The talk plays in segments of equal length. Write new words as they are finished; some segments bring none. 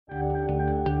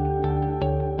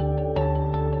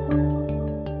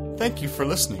Thank you for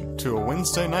listening to a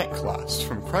Wednesday night class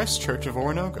from Christ Church of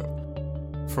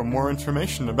Oronogo. For more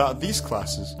information about these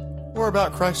classes, or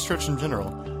about Christ Church in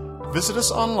general, visit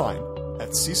us online at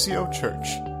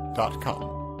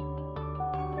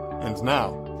ccochurch.com. And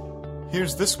now,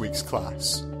 here's this week's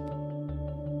class.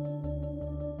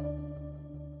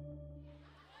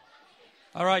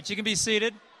 All right, you can be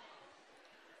seated.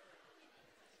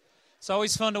 It's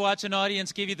always fun to watch an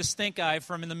audience give you the stink eye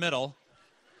from in the middle.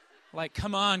 Like,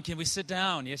 come on, can we sit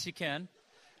down? Yes, you can.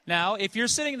 Now, if you're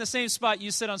sitting in the same spot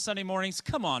you sit on Sunday mornings,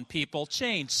 come on, people,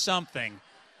 change something.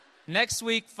 Next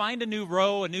week, find a new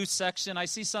row, a new section. I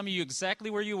see some of you exactly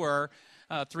where you were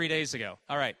 3 days ago.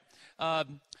 All right. We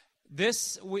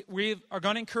are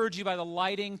going to encourage you by the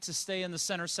lighting to stay in the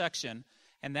center section,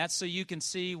 and that's so you can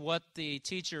see what the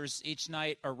teachers each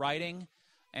night are writing,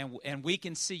 and we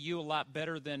can see you a lot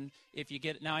better than if you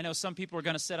get. Now, I know some people are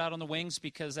going to sit out on the wings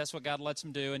because that's what God lets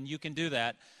them do, and you can do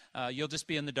that. You'll just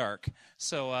be in the dark.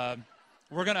 So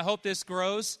we're going to hope this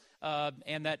grows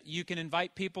and that you can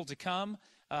invite people to come.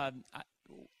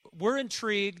 We're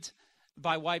intrigued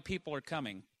by why people are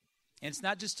coming. And it's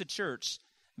not just to church,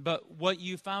 but what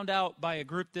you found out by a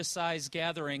group this size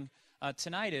gathering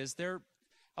tonight is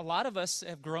a lot of us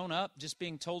have grown up just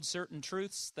being told certain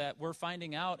truths that we're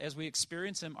finding out as we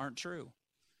experience them aren't true.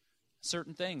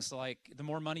 Certain things like the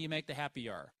more money you make, the happier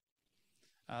you are.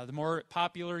 The more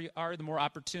popular you are, the more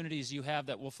opportunities you have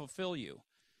that will fulfill you.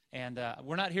 And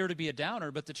we're not here to be a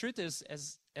downer, but the truth is,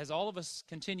 as all of us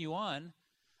continue on,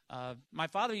 my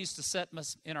father used to set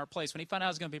us in our place. When he found out I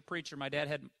was going to be a preacher, my dad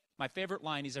had my favorite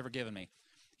line he's ever given me.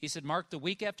 He said, "Mark, the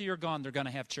week after you're gone, they're going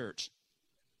to have church."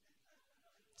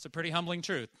 It's a pretty humbling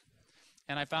truth.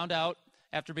 And I found out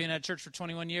after being at church for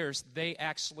 21 years, they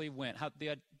actually went.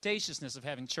 The audaciousness of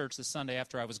having church this Sunday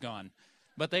after I was gone.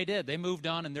 But they did. They moved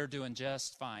on, and they're doing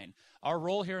just fine. Our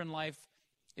role here in life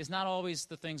is not always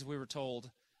the things we were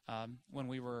told when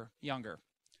we were younger.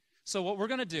 So what we're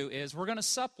going to do is we're going to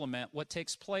supplement what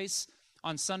takes place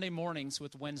on Sunday mornings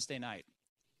with Wednesday night.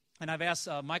 And I've asked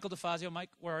Michael DeFazio.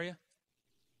 Mike, where are you?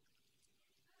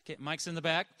 Okay, Mike's in the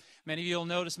back. Many of you will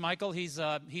notice Michael. He's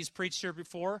preached here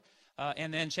before.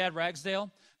 And then Chad Ragsdale,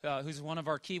 who's one of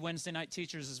our key Wednesday night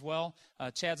teachers as well.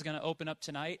 Chad's going to open up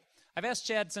tonight. I've asked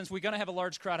Chad, since we're going to have a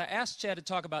large crowd, I asked Chad to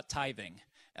talk about tithing.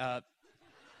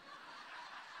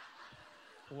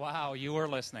 Wow, you were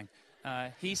listening.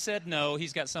 He said no.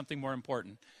 He's got something more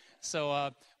important.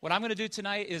 So what I'm going to do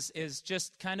tonight is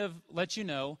just kind of let you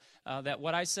know that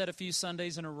what I said a few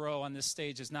Sundays in a row on this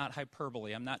stage is not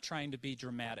hyperbole. I'm not trying to be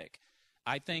dramatic.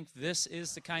 I think this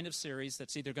is the kind of series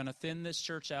that's either going to thin this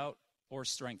church out or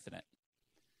strengthen it.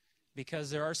 Because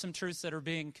there are some truths that are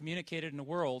being communicated in the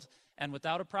world, and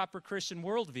without a proper Christian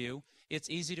worldview, it's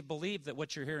easy to believe that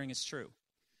what you're hearing is true.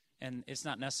 And it's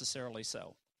not necessarily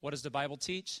so. What does the Bible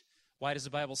teach? Why does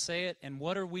the Bible say it? And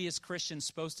what are we as Christians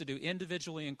supposed to do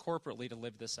individually and corporately to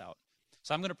live this out?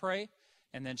 So I'm going to pray,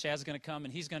 and then Chad's going to come,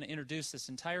 and he's going to introduce this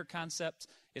entire concept.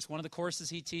 It's one of the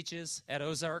courses he teaches at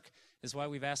Ozark, is why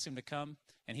we've asked him to come,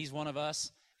 and he's one of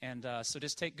us. And so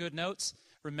just take good notes.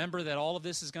 Remember that all of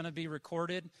this is going to be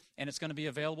recorded, and it's going to be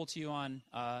available to you on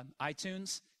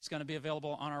iTunes. It's going to be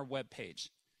available on our webpage.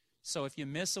 So if you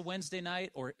miss a Wednesday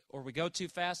night or we go too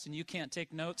fast and you can't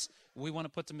take notes, we want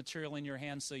to put the material in your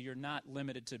hands so you're not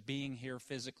limited to being here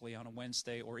physically on a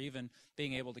Wednesday or even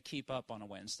being able to keep up on a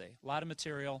Wednesday. A lot of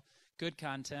material, good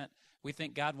content. We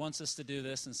think God wants us to do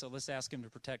this, and so let's ask him to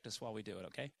protect us while we do it,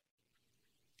 okay?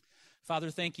 Father,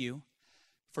 thank you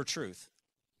for truth.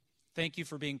 Thank you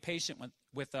for being patient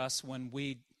with us when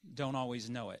we don't always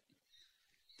know it.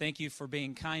 Thank you for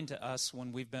being kind to us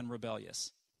when we've been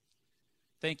rebellious.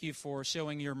 Thank you for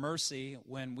showing your mercy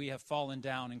when we have fallen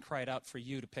down and cried out for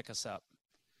you to pick us up,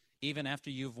 even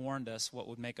after you've warned us what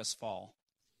would make us fall.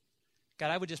 God,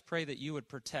 I would just pray that you would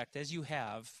protect, as you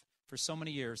have for so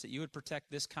many years, that you would protect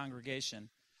this congregation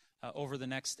over the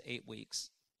next 8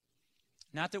 weeks.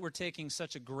 Not that we're taking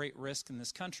such a great risk in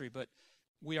this country, but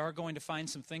we are going to find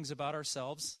some things about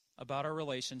ourselves, about our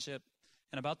relationship,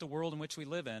 and about the world in which we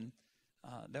live in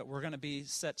that we're going to be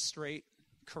set straight,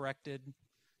 corrected,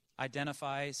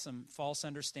 identify some false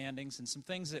understandings and some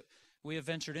things that we have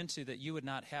ventured into that you would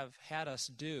not have had us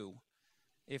do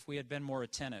if we had been more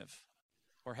attentive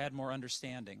or had more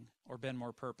understanding or been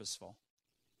more purposeful.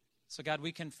 So God,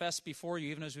 we confess before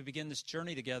you, even as we begin this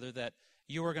journey together, that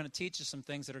you are going to teach us some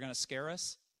things that are going to scare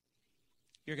us.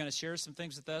 You're going to share some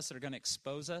things with us that are going to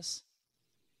expose us.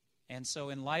 And so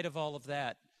in light of all of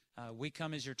that, we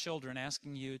come as your children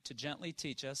asking you to gently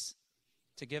teach us,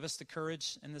 to give us the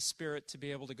courage and the spirit to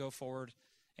be able to go forward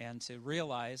and to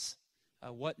realize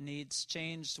what needs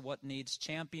changed, what needs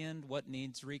championed, what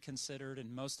needs reconsidered,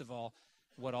 and most of all,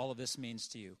 what all of this means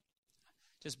to you.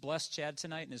 Just bless Chad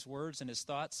tonight in his words and his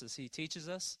thoughts as he teaches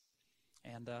us,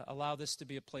 and allow this to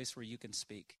be a place where you can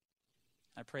speak.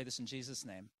 I pray this in Jesus'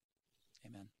 name.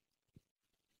 Amen.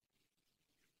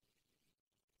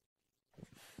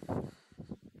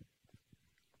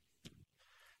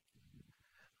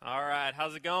 All right,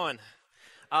 how's it going?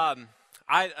 I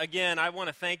want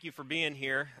to thank you for being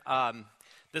here.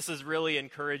 This is really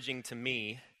encouraging to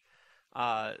me.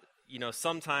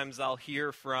 Sometimes I'll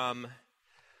hear from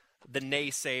the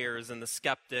naysayers and the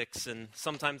skeptics, and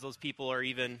sometimes those people are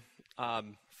even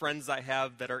friends I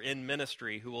have that are in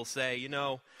ministry who will say,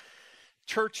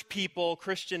 church people,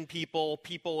 Christian people,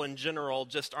 people in general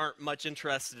just aren't much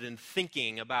interested in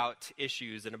thinking about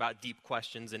issues and about deep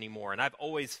questions anymore. And I've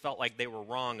always felt like they were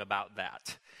wrong about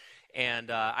that.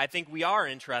 And I think we are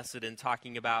interested in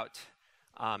talking about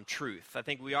truth. I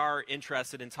think we are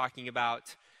interested in talking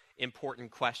about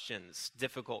important questions,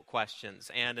 difficult questions.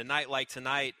 And a night like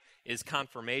tonight is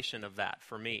confirmation of that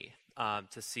for me,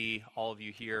 to see all of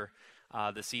you here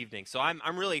this evening. So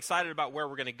I'm really excited about where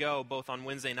we're going to go, both on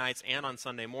Wednesday nights and on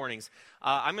Sunday mornings.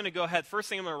 I'm going to go ahead. First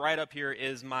thing I'm going to write up here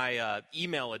is my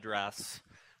email address.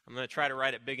 I'm going to try to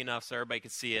write it big enough so everybody can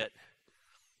see it.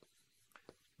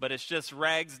 But it's just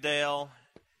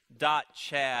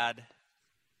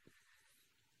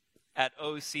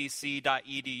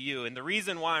ragsdale.chad@occ.edu. And the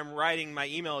reason why I'm writing my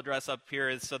email address up here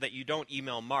is so that you don't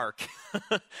email Mark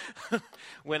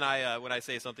when I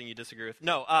say something you disagree with.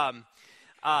 What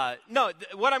I'm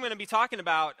going to be talking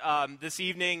about this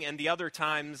evening and the other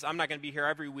times, I'm not going to be here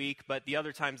every week, but the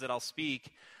other times that I'll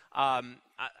speak, I'm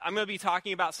going to be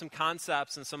talking about some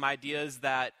concepts and some ideas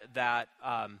that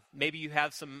maybe you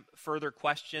have some further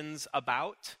questions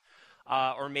about,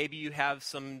 or maybe you have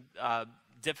some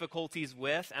difficulties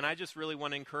with, and I just really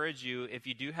want to encourage you, if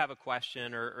you do have a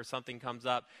question or something comes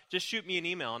up, just shoot me an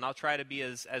email, and I'll try to be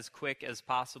as quick as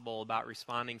possible about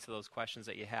responding to those questions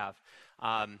that you have.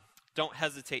 Don't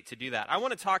hesitate to do that. I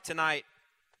want to talk tonight,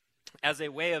 as a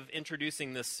way of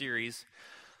introducing this series,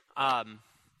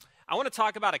 I want to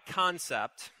talk about a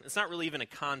concept. It's not really even a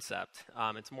concept.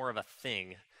 It's more of a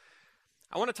thing.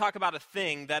 I want to talk about a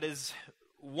thing that is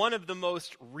one of the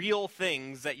most real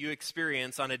things that you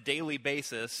experience on a daily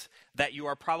basis that you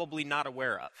are probably not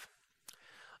aware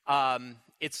of.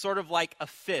 It's sort of like a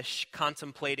fish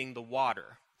contemplating the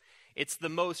water. It's the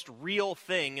most real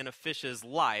thing in a fish's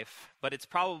life, but it's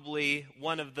probably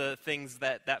one of the things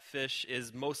that fish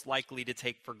is most likely to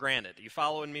take for granted. Are you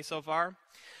following me so far?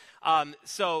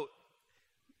 So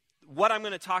what I'm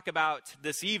going to talk about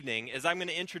this evening is I'm going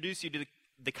to introduce you to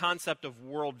the concept of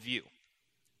worldview.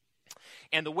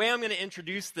 And the way I'm going to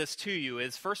introduce this to you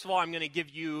is, first of all, I'm going to give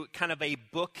you kind of a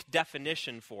book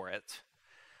definition for it,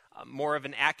 more of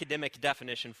an academic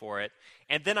definition for it.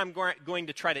 And then I'm going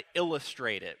to try to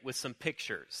illustrate it with some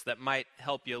pictures that might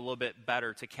help you a little bit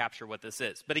better to capture what this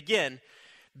is. But again,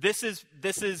 this is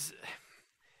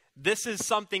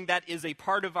something that is a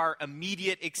part of our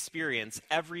immediate experience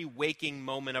every waking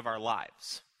moment of our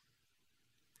lives.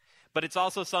 But it's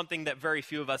also something that very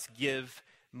few of us give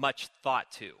much thought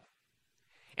to.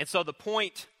 And so the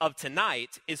point of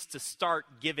tonight is to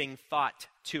start giving thought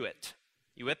to it.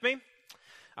 You with me?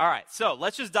 All right, so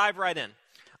let's just dive right in.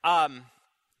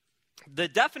 The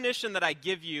definition that I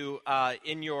give you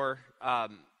in your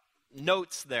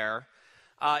notes there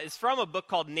is from a book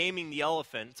called Naming the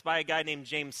Elephant. It's by a guy named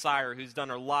James Sire, who's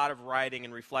done a lot of writing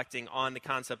and reflecting on the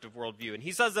concept of worldview. And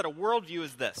he says that a worldview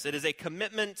is this. It is a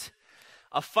commitment,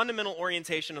 a fundamental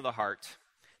orientation of the heart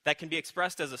that can be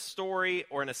expressed as a story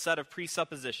or in a set of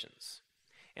presuppositions.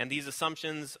 And these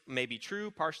assumptions may be true,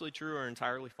 partially true, or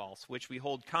entirely false, which we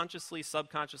hold consciously,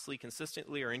 subconsciously,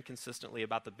 consistently, or inconsistently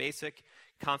about the basic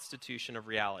constitution of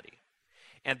reality.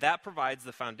 And that provides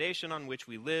the foundation on which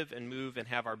we live and move and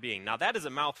have our being. Now, that is a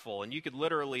mouthful, and you could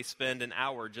literally spend an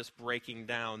hour just breaking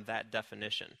down that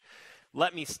definition.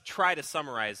 Let me try to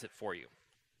summarize it for you.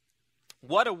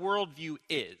 What a worldview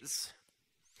is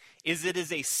it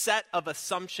is a set of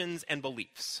assumptions and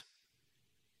beliefs.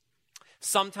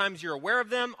 Sometimes you're aware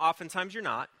of them, oftentimes you're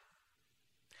not.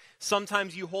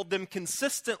 Sometimes you hold them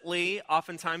consistently,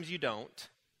 oftentimes you don't.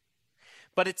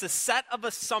 But it's a set of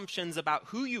assumptions about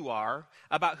who you are,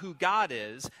 about who God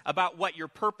is, about what your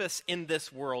purpose in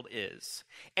this world is.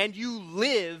 And you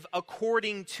live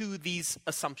according to these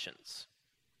assumptions.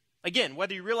 Again,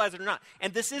 whether you realize it or not.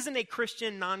 And this isn't a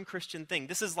Christian, non-Christian thing.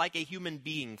 This is like a human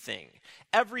being thing.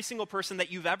 Every single person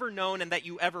that you've ever known and that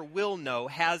you ever will know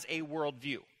has a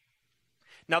worldview.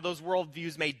 Now, those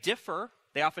worldviews may differ.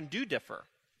 They often do differ.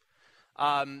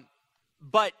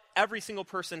 But every single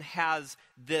person has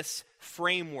this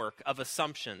framework of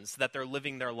assumptions that they're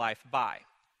living their life by.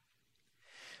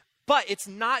 But it's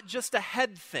not just a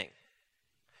head thing.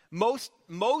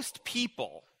 Most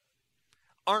people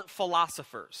aren't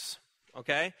philosophers,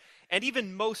 okay? And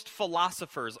even most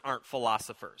philosophers aren't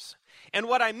philosophers. And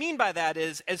what I mean by that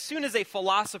is, as soon as a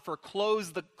philosopher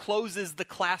closes the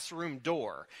classroom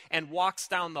door and walks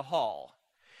down the hall,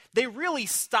 they really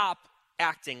stop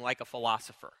acting like a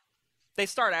philosopher. They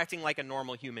start acting like a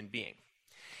normal human being.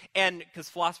 And because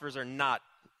philosophers are not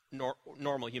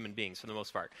normal human beings for the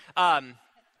most part.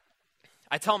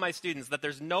 I tell my students that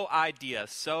there's no idea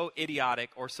so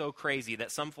idiotic or so crazy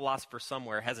that some philosopher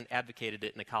somewhere hasn't advocated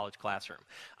it in a college classroom.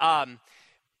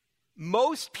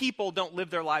 Most people don't live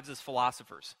their lives as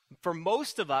philosophers. For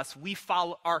most of us,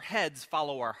 our heads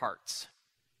follow our hearts.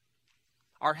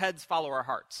 Our heads follow our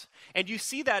hearts. And you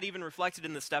see that even reflected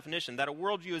in this definition, that a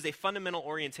worldview is a fundamental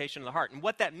orientation of the heart. And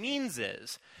what that means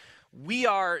is,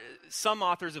 some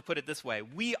authors have put it this way,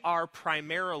 we are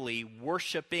primarily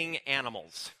worshiping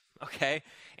animals. Okay?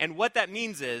 And what that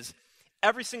means is,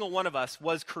 every single one of us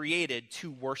was created to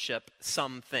worship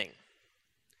something.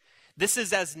 This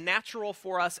is as natural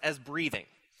for us as breathing.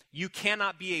 You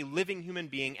cannot be a living human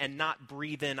being and not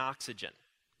breathe in oxygen.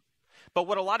 But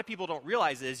what a lot of people don't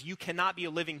realize is, you cannot be a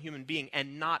living human being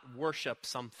and not worship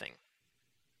something.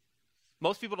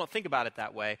 Most people don't think about it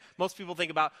that way. Most people think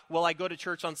about, well, I go to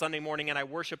church on Sunday morning and I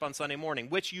worship on Sunday morning,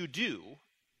 which you do.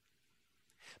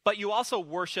 But you also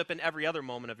worship in every other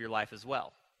moment of your life as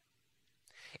well.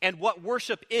 And what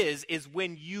worship is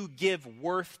when you give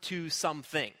worth to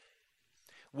something.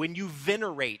 When you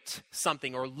venerate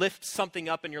something or lift something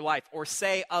up in your life or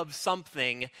say of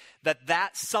something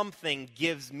that something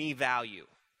gives me value.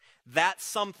 That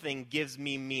something gives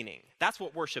me meaning. That's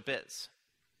what worship is.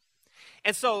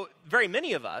 And so very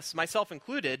many of us, myself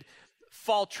included,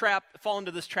 fall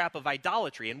into this trap of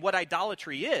idolatry. And what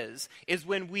idolatry is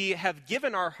when we have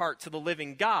given our heart to the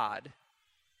living God,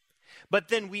 but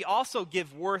then we also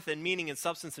give worth and meaning and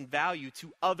substance and value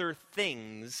to other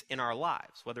things in our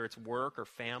lives, whether it's work or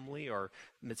family or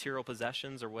material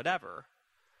possessions or whatever.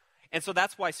 And so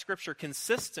that's why Scripture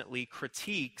consistently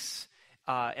critiques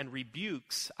and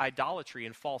rebukes idolatry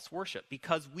and false worship,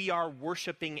 because we are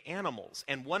worshiping animals.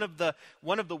 And one of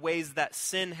the ways that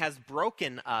sin has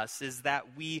broken us is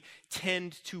that we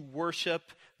tend to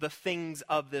worship the things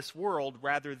of this world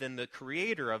rather than the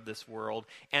creator of this world,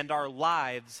 and our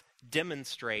lives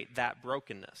demonstrate that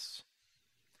brokenness.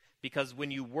 Because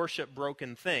when you worship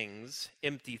broken things,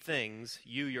 empty things,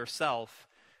 you yourself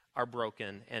are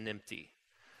broken and empty.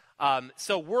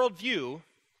 So worldview,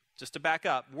 just to back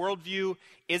up, worldview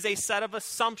is a set of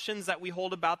assumptions that we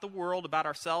hold about the world, about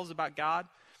ourselves, about God.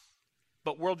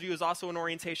 But worldview is also an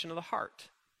orientation of the heart.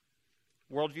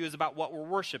 Worldview is about what we're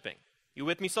worshiping. You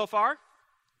with me so far?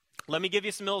 Let me give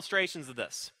you some illustrations of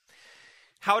this.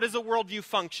 How does a worldview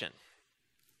function?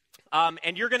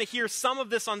 And you're going to hear some of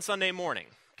this on Sunday morning,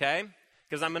 okay?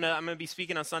 Because I'm going to be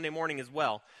speaking on Sunday morning as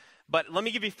well. But let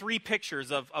me give you 3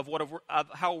 pictures of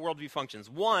how a worldview functions.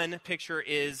 One picture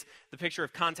is the picture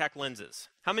of contact lenses.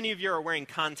 How many of you are wearing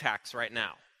contacts right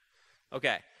now?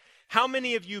 Okay. How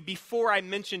many of you, before I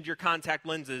mentioned your contact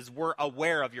lenses, were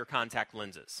aware of your contact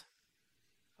lenses?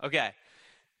 Okay.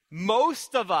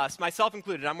 Most of us, myself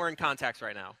included, I'm wearing contacts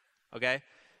right now, okay?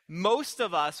 Most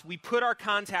of us, we put our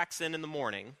contacts in the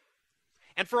morning,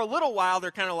 and for a little while,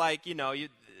 they're kind of like,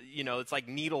 it's like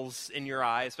needles in your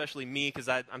eye, especially me, because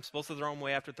I'm supposed to throw them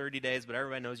away after 30 days, but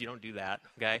everybody knows you don't do that,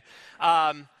 okay?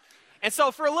 And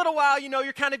so for a little while,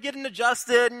 you're kind of getting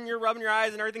adjusted, and you're rubbing your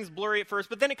eyes, and everything's blurry at first,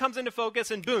 but then it comes into focus,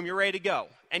 and boom, you're ready to go.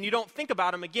 And you don't think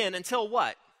about them again until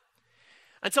what?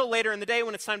 Until later in the day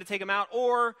when it's time to take them out,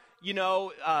 or,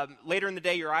 later in the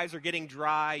day your eyes are getting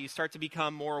dry, you start to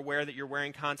become more aware that you're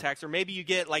wearing contacts, or maybe you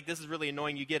get, this is really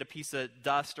annoying, you get a piece of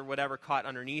dust or whatever caught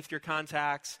underneath your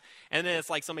contacts, and then it's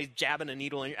like somebody's jabbing a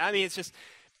needle in it's just,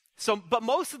 but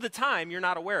most of the time you're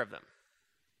not aware of them.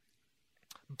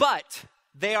 But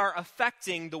they are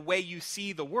affecting the way you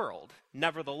see the world,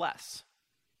 nevertheless.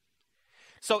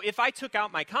 So if I took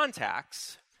out my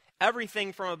contacts,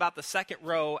 everything from about the second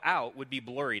row out would be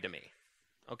blurry to me,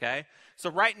 okay? So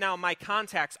right now, my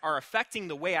contacts are affecting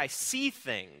the way I see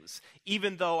things,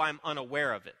 even though I'm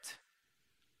unaware of it.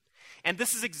 And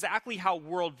this is exactly how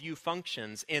worldview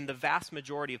functions in the vast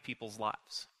majority of people's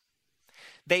lives.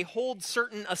 They hold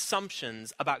certain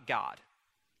assumptions about God,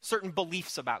 certain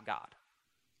beliefs about God.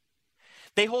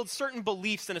 They hold certain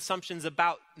beliefs and assumptions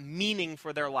about meaning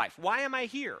for their life. Why am I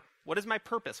here? What is my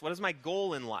purpose? What is my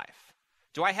goal in life?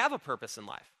 Do I have a purpose in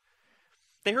life?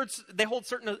 They hold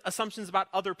certain assumptions about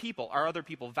other people. Are other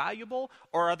people valuable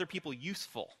or are other people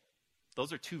useful?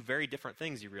 Those are two very different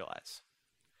things, you realize.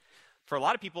 For a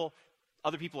lot of people,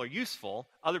 other people are useful.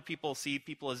 Other people see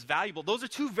people as valuable. Those are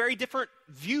two very different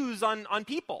views on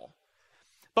people.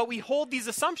 But we hold these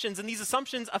assumptions, and these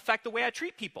assumptions affect the way I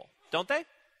treat people, don't they?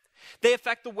 They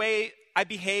affect the way I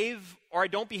behave or I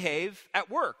don't behave at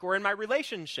work or in my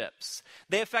relationships.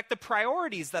 They affect the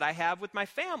priorities that I have with my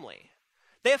family.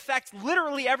 They affect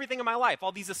literally everything in my life,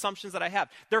 all these assumptions that I have.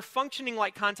 They're functioning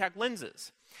like contact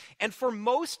lenses. And for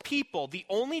most people, the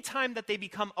only time that they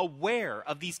become aware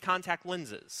of these contact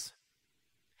lenses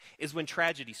is when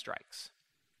tragedy strikes.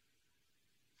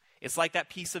 It's like that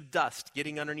piece of dust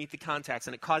getting underneath the contacts,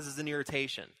 and it causes an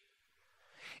irritation.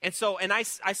 And I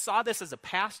saw this as a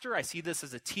pastor, I see this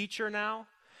as a teacher now,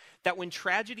 that when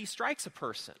tragedy strikes a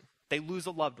person, they lose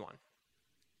a loved one.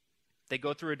 They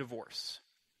go through a divorce.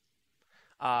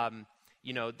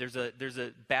 There's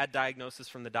a bad diagnosis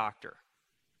from the doctor.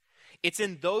 It's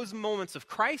in those moments of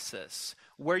crisis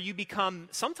where you become,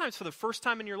 sometimes for the first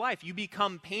time in your life, you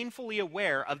become painfully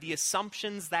aware of the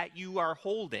assumptions that you are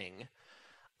holding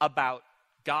about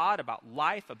God, about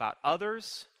life, about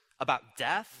others, about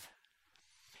death.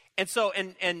 And so,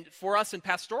 and for us in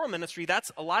pastoral ministry,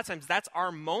 that's a lot of times that's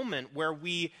our moment where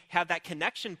we have that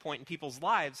connection point in people's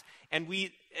lives, and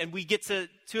we get to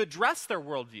address their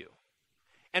worldview,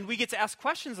 and we get to ask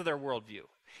questions of their worldview.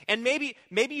 And maybe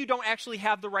you don't actually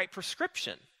have the right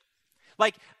prescription.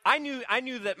 Like I knew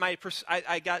that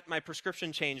I got my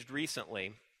prescription changed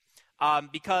recently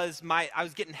because I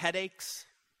was getting headaches,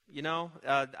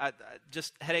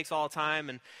 just headaches all the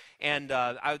time, and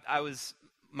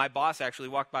my boss actually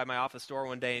walked by my office door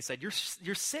one day and he said, "You're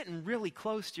sitting really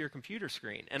close to your computer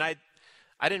screen," and I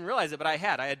didn't realize it, but I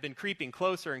had been creeping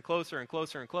closer and closer and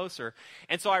closer and closer,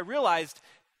 and so I realized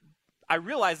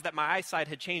that my eyesight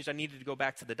had changed. I needed to go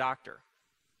back to the doctor.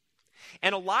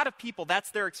 And a lot of people,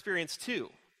 that's their experience too.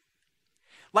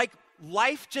 Like,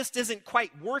 life just isn't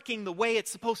quite working the way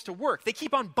it's supposed to work. They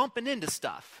keep on bumping into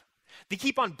stuff. They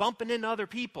keep on bumping into other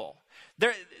people.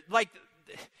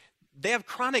 They have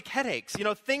chronic headaches.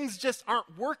 Things just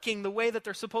aren't working the way that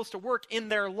they're supposed to work in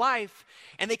their life,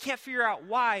 and they can't figure out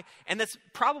why. And that's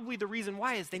probably the reason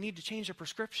why is they need to change their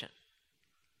prescription.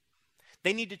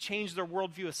 They need to change their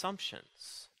worldview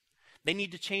assumptions. They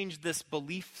need to change this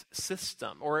belief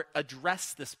system or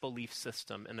address this belief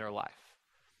system in their life.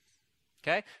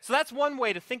 Okay? So that's one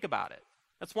way to think about it.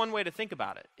 That's one way to think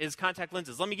about it, is contact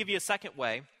lenses. Let me give you a second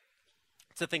way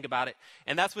to think about it,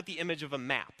 and that's with the image of a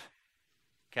map.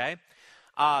 Okay?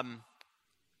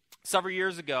 Several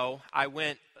years ago, I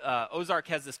went, Ozark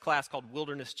has this class called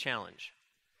Wilderness Challenge.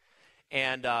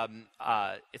 And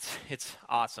it's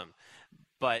awesome.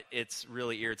 But it's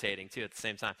really irritating, too, at the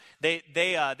same time. They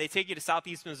take you to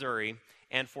southeast Missouri,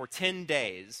 and for 10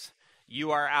 days, you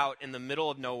are out in the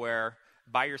middle of nowhere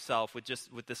by yourself with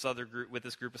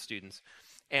this group of students.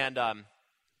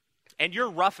 And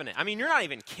you're roughing it. I mean, you're not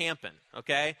even camping,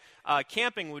 okay?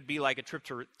 Camping would be like a trip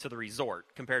to the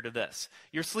resort compared to this.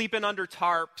 You're sleeping under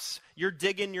tarps. You're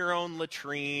digging your own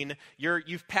latrine.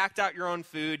 You've packed out your own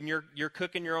food, and you're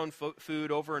cooking your own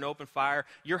food over an open fire.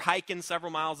 You're hiking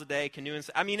several miles a day, canoeing.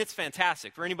 I mean, it's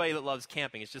fantastic. For anybody that loves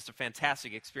camping, it's just a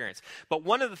fantastic experience. But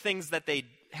one of the things that they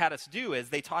had us do is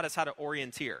they taught us how to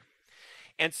orienteer.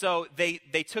 And so they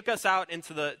took us out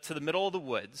into the middle of the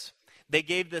woods. They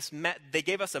gave us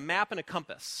a map and a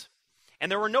compass.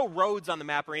 And there were no roads on the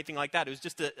map or anything like that. It was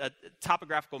just a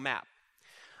topographical map.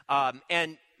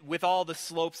 And with all the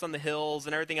slopes on the hills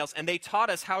and everything else. And they taught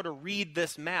us how to read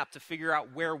this map to figure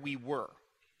out where we were.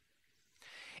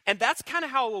 And that's kind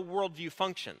of how a worldview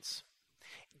functions.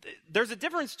 There's a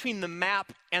difference between the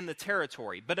map and the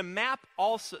territory. But a map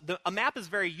is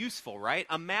very useful, right?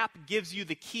 A map gives you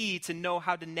the key to know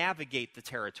how to navigate the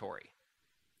territory.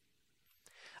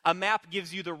 A map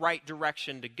gives you the right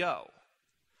direction to go.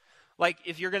 Like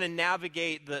if you're going to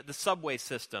navigate the subway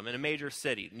system in a major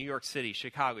city, New York City,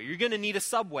 Chicago, you're going to need a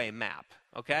subway map,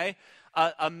 okay?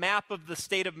 A map of the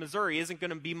state of Missouri isn't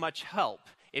going to be much help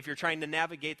if you're trying to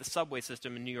navigate the subway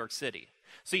system in New York City.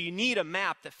 So you need a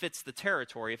map that fits the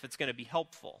territory if it's going to be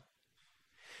helpful.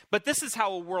 But this is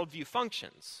how a worldview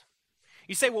functions.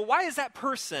 You say, well, why is that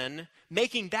person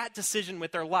making that decision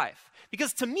with their life?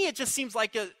 Because to me, it just seems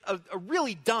like a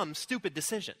really dumb, stupid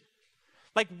decision.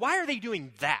 Like, why are they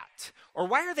doing that? Or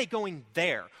why are they going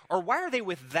there? Or why are they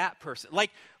with that person?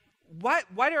 Like, why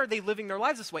are they living their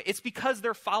lives this way? It's because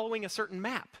they're following a certain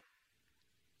map.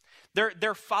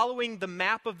 They're following the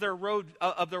map of their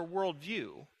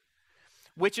worldview,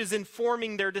 which is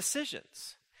informing their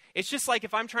decisions. It's just like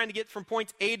if I'm trying to get from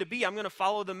point A to B, I'm going to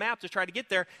follow the map to try to get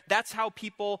there. That's how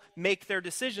people make their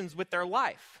decisions with their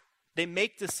life. They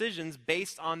make decisions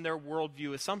based on their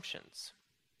worldview assumptions.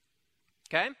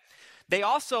 Okay? They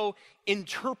also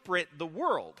interpret the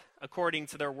world according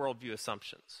to their worldview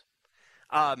assumptions.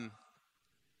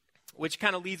 Which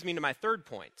kind of leads me to my third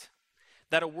point,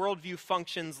 that a worldview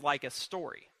functions like a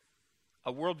story.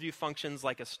 A worldview functions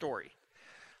like a story.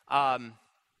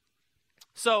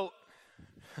 So,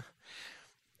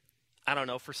 I don't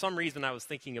know, for some reason I was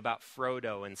thinking about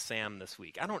Frodo and Sam this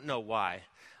week. I don't know why.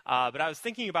 But I was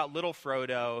thinking about little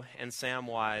Frodo and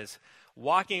Samwise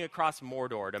walking across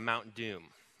Mordor to Mount Doom.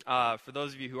 For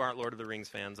those of you who aren't Lord of the Rings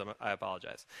fans, I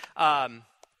apologize.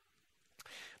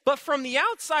 But from the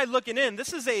outside looking in,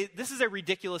 this is a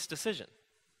ridiculous decision,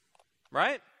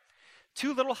 right?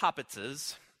 Two little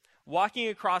hobbitses walking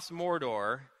across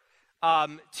Mordor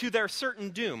to their certain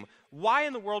doom. Why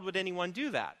in the world would anyone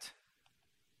do that?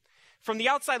 From the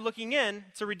outside looking in,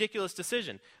 it's a ridiculous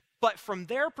decision. But from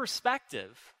their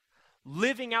perspective,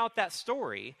 living out that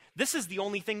story, this is the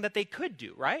only thing that they could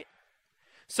do, right?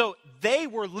 So they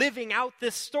were living out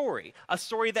this story, a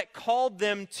story that called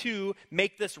them to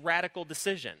make this radical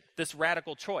decision, this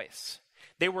radical choice.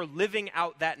 They were living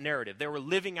out that narrative. They were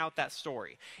living out that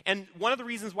story. And one of the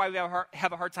reasons why we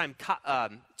have a hard time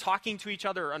talking to each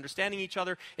other or understanding each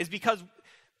other is because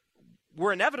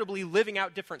we're inevitably living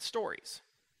out different stories.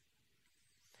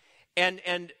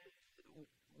 And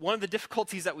one of the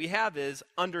difficulties that we have is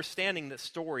understanding the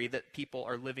story that people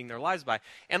are living their lives by.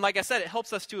 And like I said, it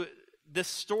helps us to, this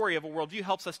story of a worldview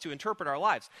helps us to interpret our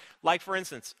lives. Like, for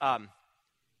instance,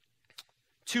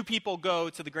 two people go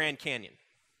to the Grand Canyon.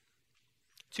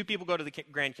 Two people go to the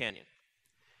Grand Canyon.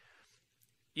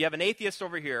 You have an atheist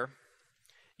over here.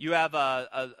 You have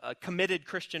a committed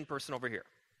Christian person over here.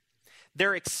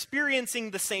 They're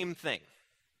experiencing the same thing,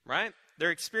 right?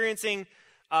 They're experiencing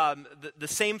the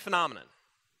same phenomenon.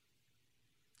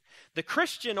 The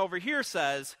Christian over here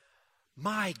says,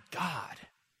 "My God,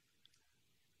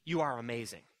 you are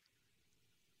amazing."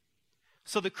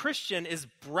 So the Christian is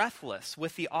breathless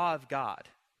with the awe of God,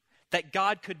 that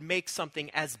God could make something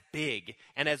as big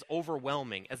and as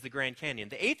overwhelming as the Grand Canyon.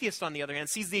 The atheist, on the other hand,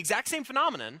 sees the exact same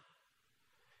phenomenon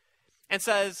and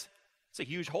says, it's a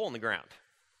huge hole in the ground.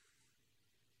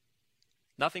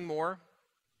 Nothing more,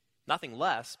 nothing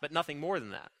less, but nothing more than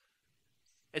that.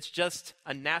 It's just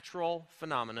a natural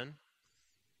phenomenon,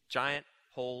 giant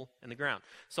hole in the ground.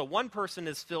 So one person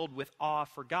is filled with awe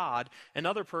for God,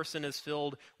 another person is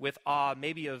filled with awe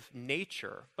maybe of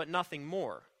nature, but nothing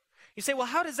more. You say, well,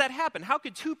 how does that happen? How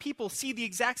could two people see the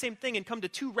exact same thing and come to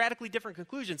two radically different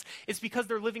conclusions? It's because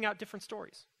they're living out different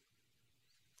stories.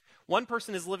 One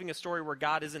person is living a story where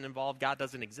God isn't involved, God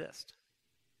doesn't exist.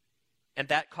 And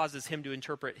that causes him to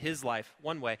interpret his life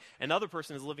one way. Another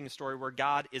person is living a story where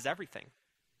God is everything.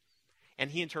 And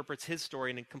he interprets his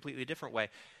story in a completely different way.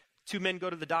 Two men go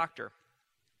to the doctor.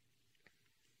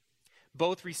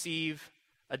 Both receive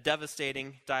a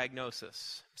devastating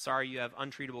diagnosis. Sorry, you have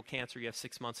untreatable cancer. You have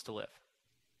 6 months to live.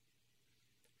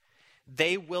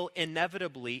 They will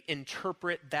inevitably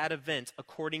interpret that event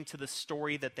according to the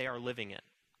story that they are living in.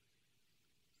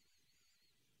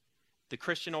 The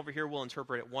Christian over here will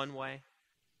interpret it one way.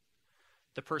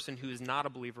 The person who is not a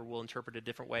believer will interpret it a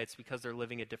different way. It's because they're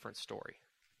living a different story.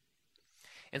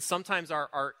 And sometimes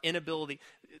our inability,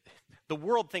 the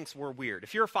world thinks we're weird.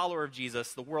 If you're a follower of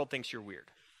Jesus, the world thinks you're weird.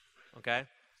 Okay?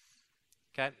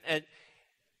 Okay? And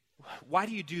why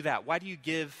do you do that? Why do you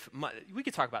give money? We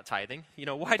could talk about tithing.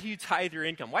 Why do you tithe your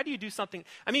income? Why do you do something?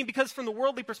 Because from the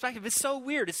worldly perspective, it's so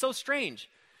weird. It's so strange.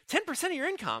 10% of your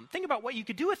income. Think about what you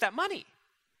could do with that money.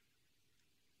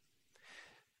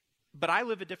 But I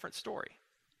live a different story.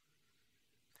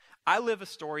 I live a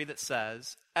story that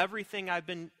says everything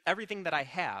that I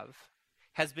have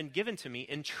has been given to me,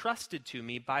 entrusted to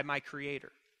me by my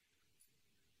Creator.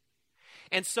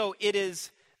 And so it is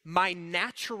my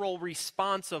natural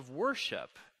response of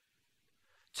worship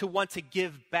to want to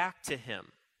give back to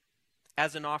him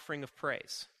as an offering of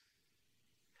praise.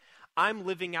 I'm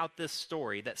living out this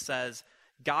story that says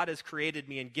God has created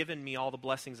me and given me all the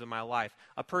blessings of my life.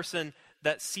 A person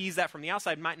that sees that from the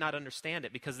outside might not understand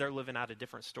it because they're living out a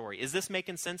different story. Is this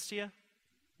making sense to you?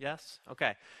 Yes?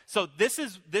 Okay. So this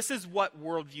is what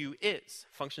worldview is.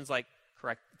 Functions like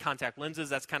correct contact lenses.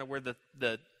 That's kind of where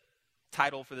the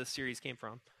title for this series came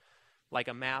from. Like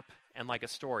a map and like a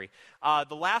story.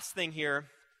 The last thing here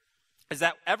is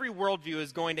that every worldview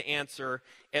is going to answer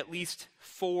at least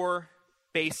 4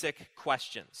 basic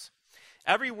questions.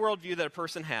 Every worldview that a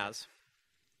person has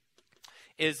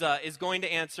is going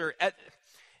to answer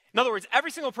In other words,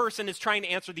 every single person is trying to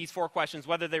answer these 4 questions,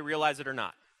 whether they realize it or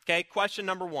not. Okay, question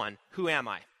number 1, who am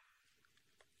I?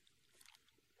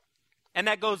 And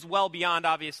that goes well beyond,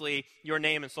 obviously, your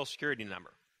name and social security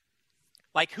number.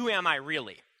 Like, who am I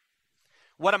really?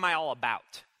 What am I all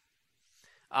about?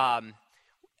 The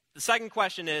second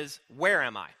question is, where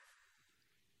am I?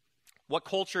 What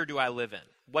culture do I live in?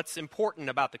 What's important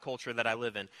about the culture that I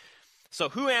live in? So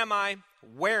who am I?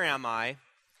 Where am I?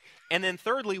 And then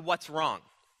thirdly, what's wrong?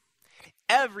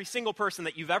 Every single person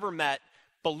that you've ever met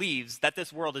believes that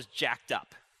this world is jacked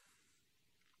up.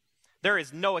 There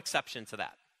is no exception to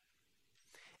that.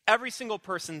 Every single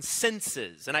person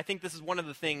senses, and I think this is one of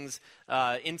the things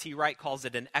N.T. Wright calls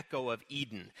it an echo of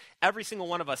Eden. Every single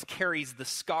one of us carries the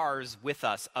scars with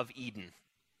us of Eden.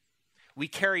 We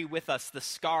carry with us the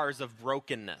scars of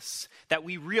brokenness, that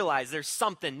we realize there's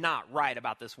something not right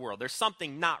about this world. There's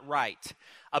something not right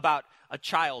about a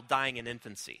child dying in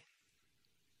infancy.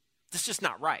 It's just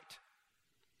not right.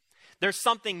 There's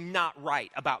something not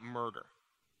right about murder.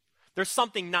 There's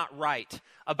something not right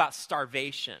about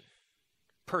starvation,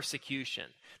 persecution.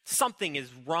 Something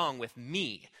is wrong with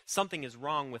me. Something is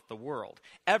wrong with the world.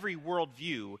 Every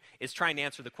worldview is trying to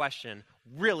answer the question,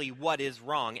 really, what is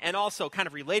wrong? And also, kind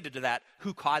of related to that,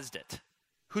 who caused it?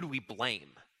 Who do we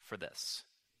blame for this?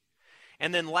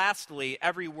 And then lastly,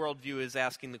 every worldview is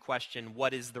asking the question,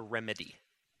 what is the remedy?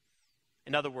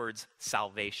 In other words,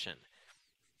 salvation.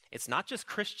 It's not just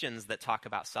Christians that talk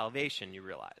about salvation, you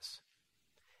realize.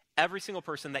 Every single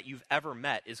person that you've ever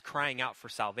met is crying out for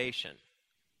salvation,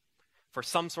 for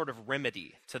some sort of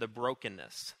remedy to the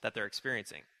brokenness that they're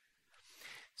experiencing.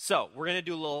 So, we're going to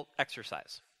do a little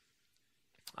exercise.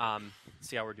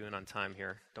 See how we're doing on time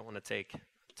here. Don't want to take a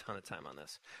ton of time on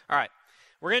this. All right,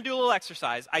 we're going to do a little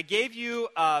exercise. I gave you,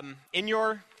 in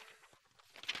your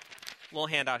little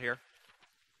handout here,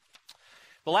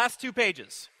 the last 2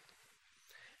 pages.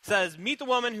 It says, meet the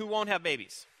woman who won't have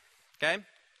babies. Okay?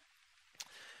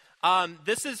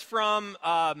 This is from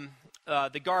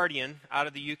The Guardian out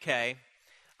of the UK.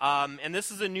 And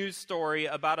this is a news story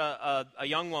about a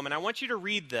young woman. I want you to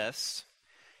read this.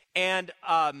 And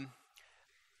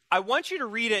I want you to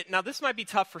read it. Now, this might be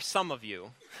tough for some of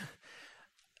you.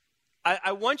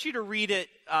 I want you to read it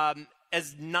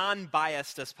as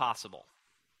non-biased as possible.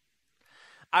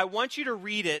 I want you to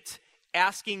read it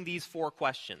asking these 4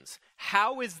 questions.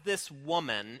 How is this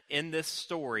woman in this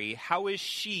story, how is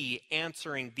she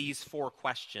answering these 4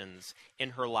 questions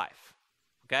in her life?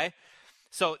 Okay?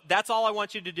 So that's all I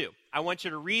want you to do. I want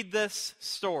you to read this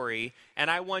story, and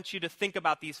I want you to think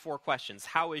about these 4 questions.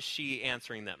 How is she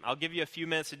answering them? I'll give you a few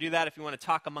minutes to do that. If you want to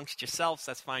talk amongst yourselves,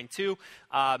 that's fine too.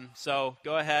 So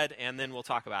go ahead, and then we'll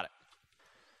talk about it.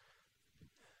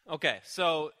 Okay,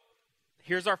 so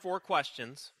here's our 4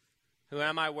 questions. Who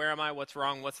am I? Where am I? What's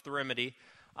wrong? What's the remedy?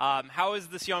 How is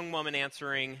this young woman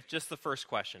answering just the first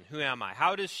question? Who am I?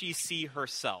 How does she see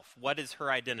herself? What is her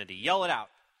identity? Yell it out.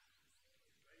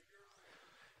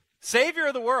 Savior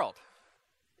of the world.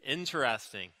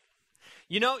 Interesting.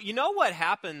 You know what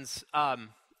happens,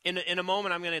 in a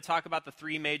moment I'm going to talk about the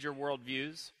 3 major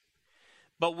worldviews,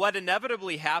 but what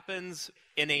inevitably happens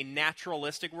in a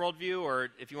naturalistic worldview, or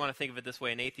if you want to think of it this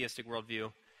way, an atheistic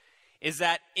worldview, is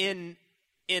that in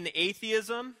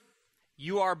atheism,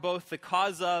 you are both the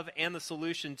cause of and the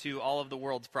solution to all of the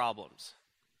world's problems.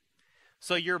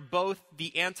 So you're both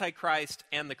the Antichrist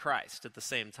and the Christ at the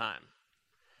same time.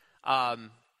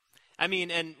 I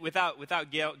mean, and without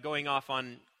going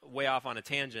way off on a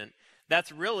tangent,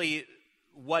 that's really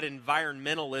what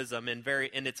environmentalism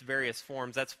in its various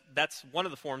forms, that's one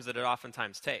of the forms that it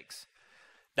oftentimes takes.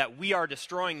 That we are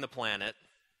destroying the planet,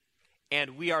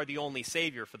 and we are the only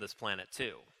savior for this planet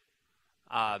too.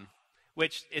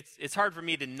 Which it's hard for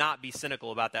me to not be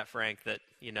cynical about that, Frank, that,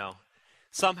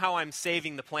 somehow I'm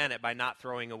saving the planet by not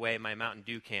throwing away my Mountain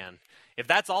Dew can. If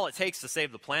that's all it takes to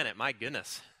save the planet, my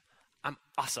goodness, I'm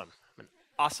awesome. I'm an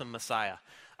awesome Messiah.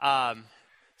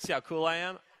 See how cool I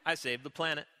am? I saved the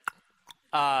planet.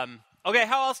 Okay,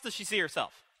 how else does she see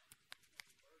herself?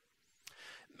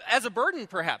 As a burden,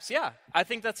 perhaps, yeah. I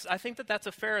think that's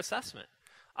a fair assessment.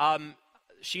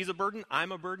 She's a burden,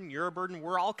 I'm a burden, you're a burden,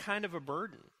 we're all kind of a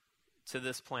burden to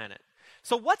this planet.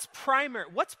 So what's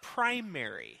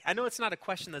primary? I know it's not a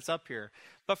question that's up here,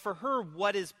 but for her,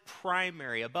 what is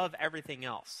primary above everything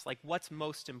else? Like, what's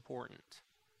most important?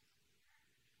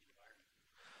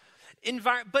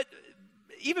 But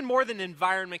even more than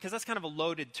environment, because that's kind of a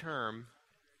loaded term,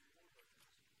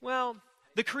 well,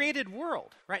 the created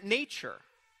world, right? Nature,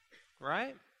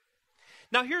 right?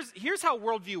 Now, here's how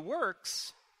worldview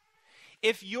works.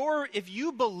 If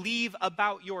you believe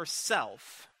about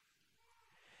yourself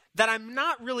that I'm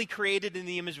not really created in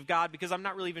the image of God because I'm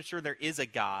not really even sure there is a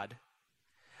God.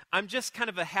 I'm just kind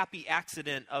of a happy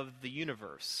accident of the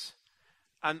universe.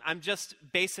 I'm just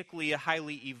basically a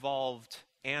highly evolved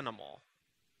animal.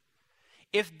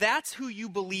 If that's who you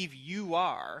believe you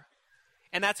are,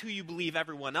 and that's who you believe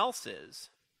everyone else is,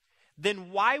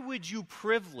 then why would you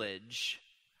privilege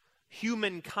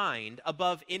humankind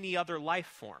above any other life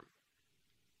form?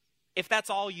 If that's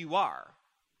all you are.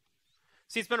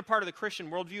 See, it's been a part of the Christian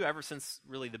worldview ever since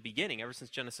really the beginning, ever since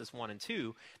Genesis 1 and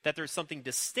 2, that there's something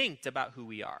distinct about who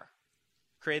we are.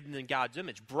 Created in God's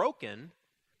image. Broken,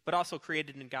 but also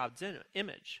created in God's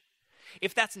image.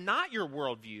 If that's not your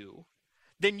worldview,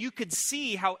 then you could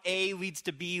see how A leads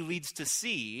to B leads to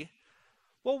C.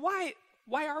 Well, why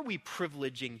are we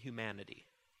privileging humanity?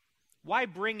 Why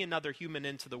bring another human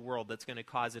into the world that's going to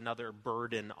cause another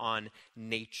burden on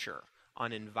nature,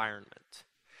 on environment?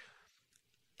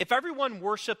 If everyone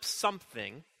worships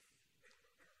something,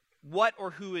 what or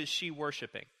who is she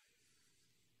worshiping?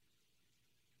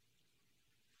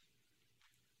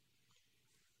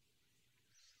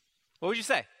 What would you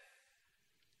say?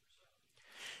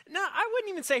 No, I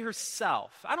wouldn't even say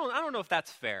herself. I don't know if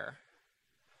that's fair.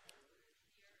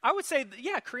 I would say,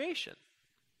 yeah, creation.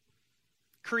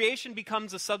 Creation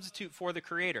becomes a substitute for the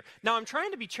creator. Now, I'm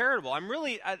trying to be charitable. I'm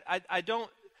really, I don't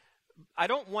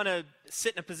want to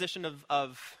sit in a position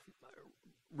of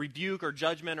rebuke or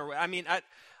judgment.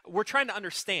 We're trying to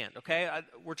understand, okay?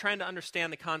 We're trying to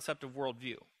understand the concept of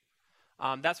worldview.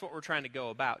 That's what we're trying to go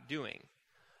about doing.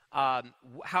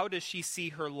 How does she see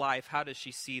her life? How does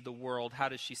she see the world? How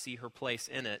does she see her place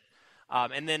in it?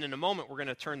 And then in a moment, we're going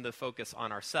to turn the focus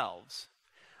on ourselves.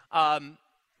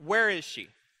 Where is she?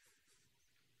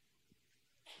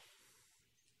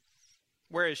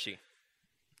 Where is she?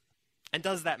 And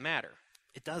does that matter?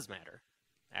 It does matter,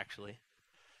 actually.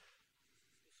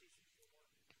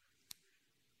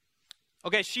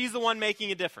 Okay, she's the one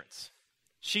making a difference.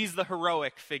 She's the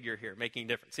heroic figure here, making a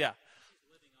difference. Yeah.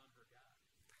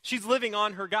 She's living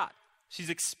on her God. She's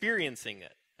experiencing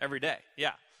it every day.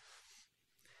 Yeah.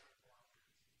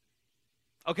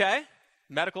 Okay.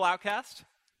 Medical outcast.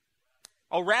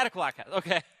 Oh, radical outcast.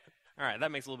 Okay. All right,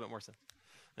 that makes a little bit more sense.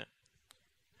 Yeah.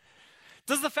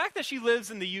 Does the fact that she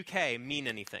lives in the UK mean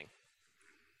anything?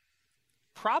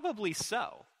 Probably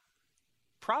so.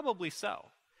 Probably so.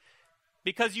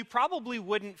 Because you probably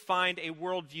wouldn't find a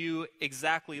worldview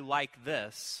exactly like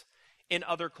this in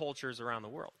other cultures around the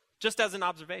world. Just as an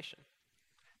observation,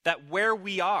 that where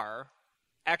we are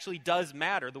actually does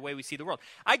matter the way we see the world.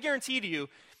 I guarantee to you,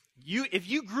 if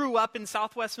you grew up in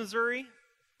Southwest Missouri,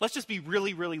 let's just be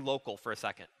really, really local for a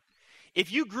second.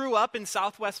 If you grew up in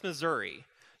Southwest Missouri,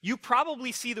 you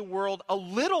probably see the world a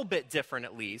little bit different,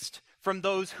 at least, from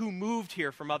those who moved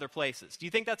here from other places. Do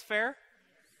you think that's fair?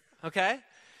 Okay?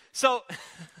 So,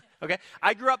 okay,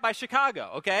 I grew up by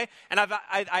Chicago, okay? And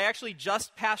I actually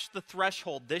just passed the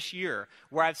threshold this year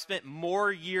where I've spent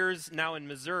more years now in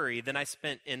Missouri than I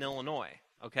spent in Illinois,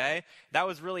 okay? That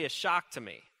was really a shock to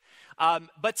me.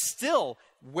 But still,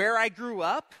 where I grew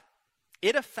up,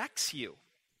 it affects you.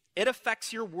 It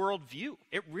affects your worldview.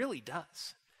 It really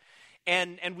does.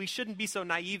 And we shouldn't be so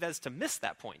naive as to miss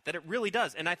that point, that it really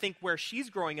does. And I think where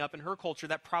she's growing up in her culture,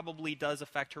 that probably does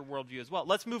affect her worldview as well.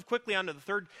 Let's move quickly on to the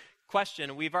third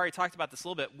question. We've already talked about this a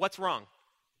little bit. What's wrong?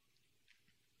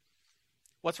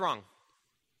 What's wrong?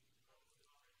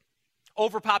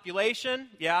 Overpopulation,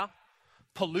 yeah.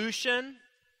 Pollution.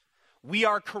 We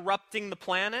are corrupting the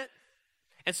planet.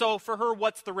 And so for her,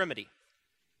 what's the remedy?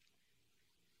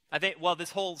 I think, well,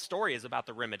 this whole story is about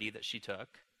the remedy that she took.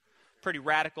 Pretty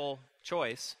radical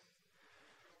choice.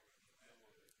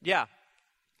 Yeah.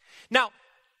 Now,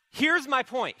 here's my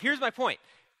point.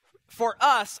 For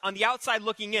us, on the outside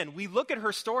looking in, we look at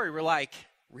her story, we're like,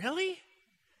 really?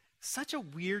 Such a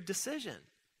weird decision.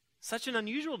 Such an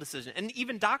unusual decision. And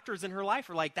even doctors in her life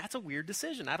are like, that's a weird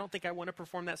decision. I don't think I want to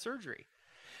perform that surgery.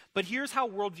 But here's how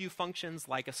worldview functions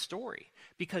like a story.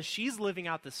 Because she's living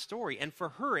out this story, and for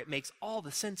her, it makes all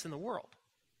the sense in the world.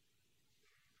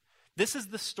 This is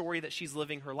the story that she's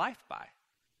living her life by.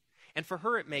 And for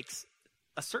her, it makes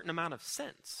a certain amount of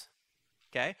sense.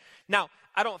 Okay? Now,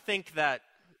 I don't think that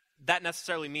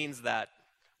necessarily means that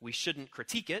we shouldn't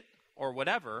critique it or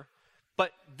whatever,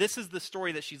 but this is the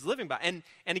story that she's living by. And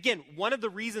again, one of the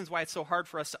reasons why it's so hard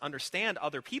for us to understand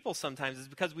other people sometimes is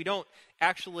because we don't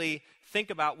actually think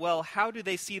about, well, how do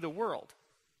they see the world?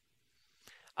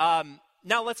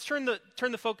 Now let's turn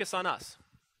the focus on us.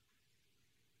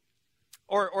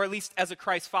 Or at least as a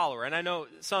Christ follower. And I know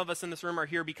some of us in this room are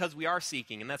here because we are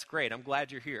seeking, and that's great. I'm glad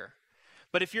you're here.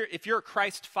 But if you're a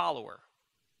Christ follower,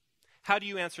 How do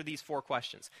you answer these 4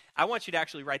 questions? I want you to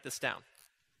actually write this down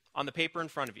on the paper in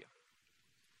front of you.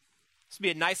 This will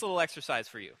be a nice little exercise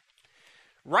for you.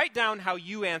 Write down how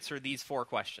you answer these 4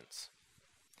 questions.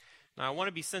 Now, I want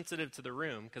to be sensitive to the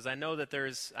room because I know that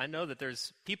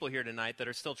there's people here tonight that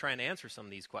are still trying to answer some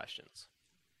of these questions.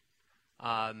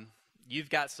 You've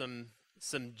got some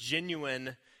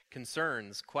genuine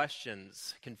concerns,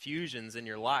 questions, confusions in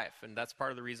your life, and that's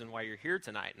part of the reason why you're here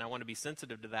tonight. And I want to be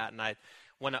sensitive to that, and I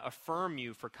want to affirm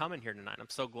you for coming here tonight. I'm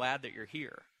so glad that you're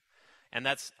here. And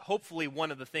that's hopefully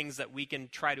one of the things that we can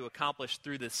try to accomplish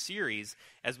through this series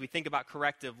as we think about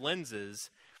corrective lenses.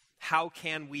 How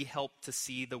can we help to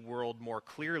see the world more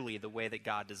clearly the way that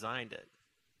God designed it?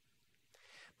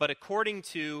 But according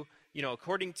to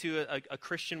a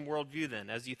Christian worldview then,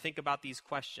 as you think about these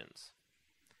questions,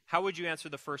 how would you answer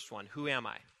the first one? Who am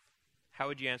I? How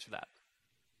would you answer that?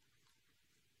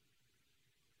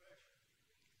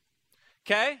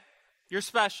 Okay? You're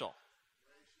special.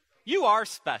 You are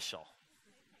special.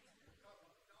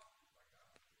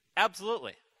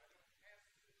 Absolutely.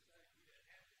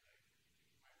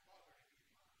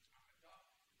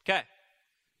 Okay.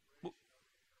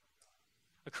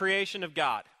 A creation of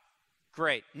God.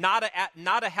 Great. Not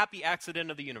a happy accident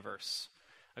of the universe.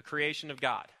 A creation of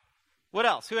God. What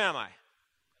else? Who am I?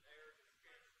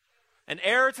 An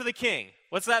heir to the king.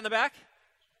 What's that in the back?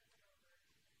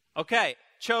 Okay.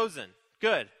 Chosen.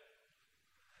 Good.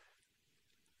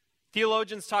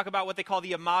 Theologians talk about what they call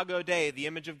the Imago Dei, the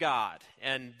image of God.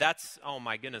 And that's, oh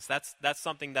my goodness, that's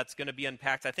something that's going to be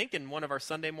unpacked, I think, in one of our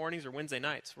Sunday mornings or Wednesday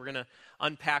nights. We're going to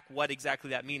unpack what exactly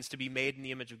that means to be made in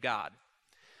the image of God.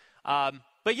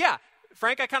 But yeah,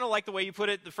 Frank, I kind of like the way you put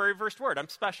it, the very first word. I'm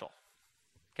special.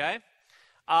 Okay?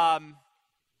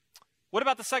 What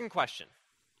about the second question?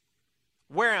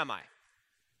 Where am I?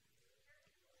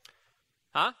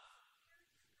 Huh?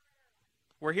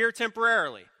 We're here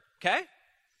temporarily. Okay?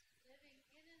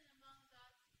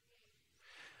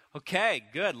 Okay,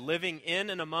 good. Living in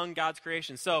and among God's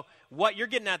creation. So what you're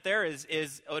getting at there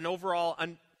is an overall,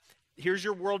 here's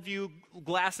your worldview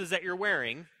glasses that you're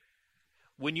wearing.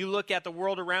 When you look at the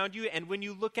world around you and when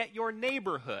you look at your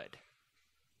neighborhood,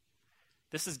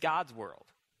 this is God's world.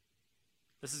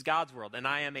 This is God's world, and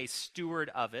I am a steward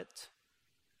of it.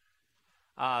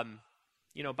 By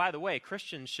the way,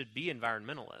 Christians should be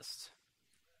environmentalists.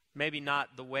 Maybe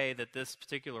not the way that this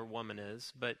particular woman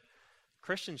is, but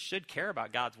Christians should care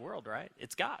about God's world, right?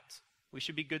 It's God's. We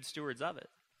should be good stewards of it.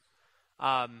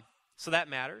 So that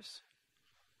matters.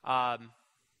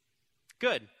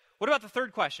 Good. What about the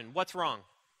third question? What's wrong?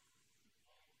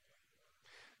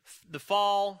 The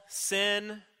fall,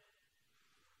 sin.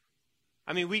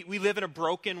 I mean, we live in a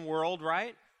broken world,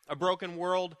 right? A broken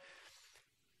world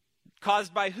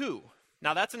caused by who?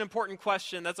 Now, that's an important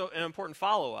question. That's an important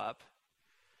follow-up.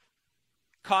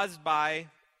 Caused by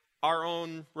our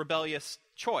own rebellious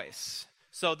choice.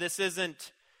 So this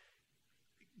isn't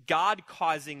God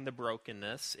causing the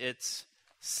brokenness. It's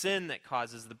sin that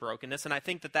causes the brokenness. And I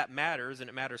think that matters, and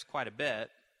it matters quite a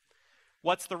bit.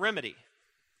 What's the remedy?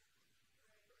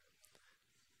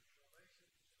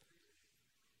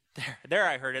 There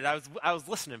I heard it. I was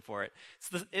listening for it.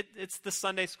 It's the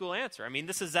Sunday school answer. I mean,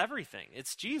 this is everything.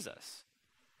 It's Jesus.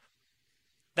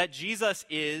 That Jesus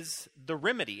is the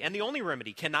remedy and the only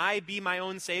remedy. Can I be my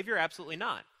own Savior? Absolutely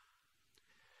not.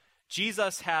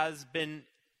 Jesus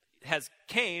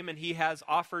came and he has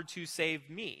offered to save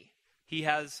me. He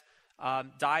has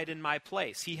died in my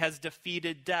place. He has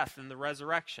defeated death in the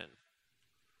resurrection.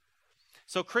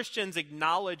 So Christians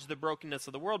acknowledge the brokenness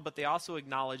of the world, but they also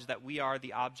acknowledge that we are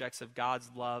the objects of God's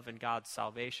love and God's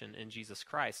salvation in Jesus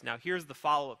Christ. Now here's the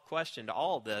follow-up question to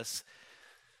all of this.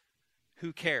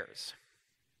 Who cares?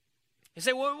 You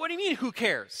say, well, what do you mean, who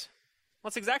cares? Well,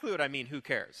 that's exactly what I mean, who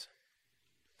cares?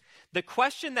 The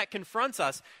question that confronts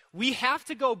us, we have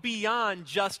to go beyond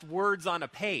just words on a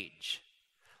page.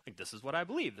 Like, this is what I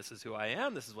believe, this is who I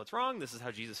am, this is what's wrong, this is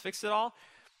how Jesus fixed it all.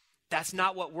 That's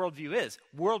not what worldview is.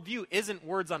 Worldview isn't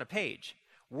words on a page.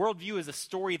 Worldview is a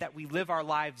story that we live our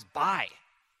lives by.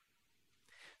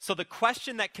 So the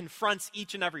question that confronts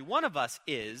each and every one of us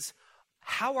is,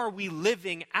 how are we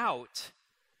living out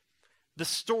the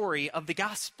story of the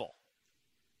gospel?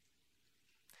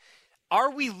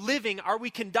 Are we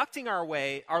conducting our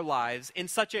lives in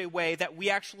such a way that we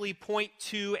actually point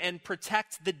to and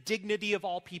protect the dignity of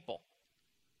all people?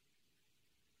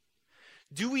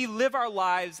 Do we live our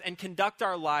lives and conduct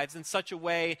our lives in such a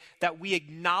way that we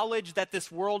acknowledge that this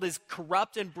world is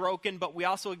corrupt and broken, but we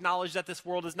also acknowledge that this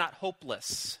world is not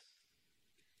hopeless?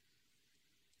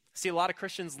 See a lot of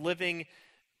Christians living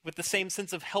with the same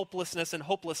sense of helplessness and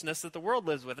hopelessness that the world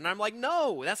lives with. And I'm like,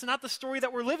 no, that's not the story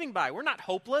that we're living by. We're not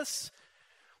hopeless.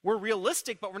 We're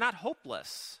realistic, but we're not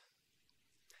hopeless.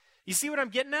 You see what I'm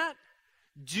getting at?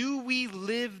 Do we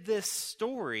live this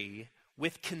story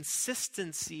with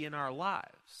consistency in our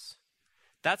lives?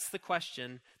 That's the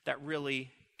question that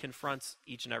really confronts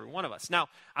each and every one of us. Now,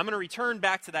 I'm going to return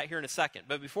back to that here in a second.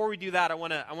 But before we do that, I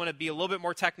want to be a little bit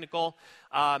more technical.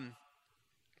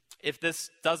 If this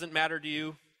doesn't matter to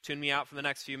you, tune me out for the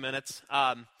next few minutes.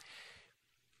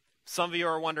 Some of you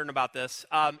are wondering about this.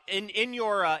 In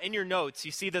your notes,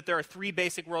 you see that there are 3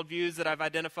 basic worldviews that I've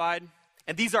identified.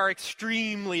 And these are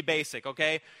extremely basic,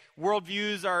 okay?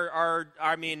 Worldviews are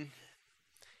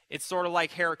it's sort of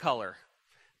like hair color.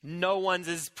 No one's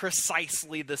is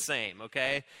precisely the same,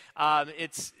 okay? So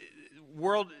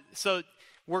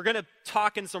we're going to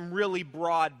talk in some really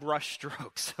broad brush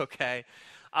strokes, okay?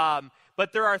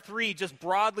 But there are 3, just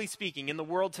broadly speaking, in the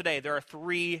world today, there are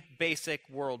 3 basic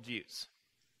worldviews.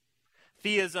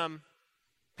 Theism,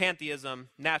 pantheism,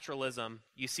 naturalism.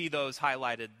 You see those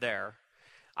highlighted there.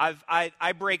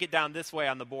 I break it down this way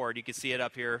on the board. You can see it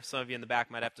up here. Some of you in the back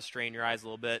might have to strain your eyes a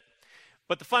little bit.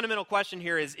 But the fundamental question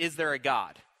here is there a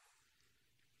God?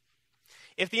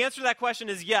 If the answer to that question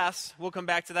is yes, we'll come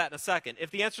back to that in a second.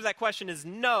 If the answer to that question is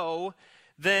no,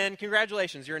 then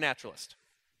congratulations, you're a naturalist.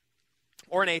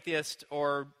 Or an atheist,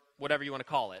 or whatever you want to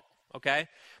call it, okay?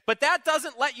 But that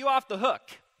doesn't let you off the hook.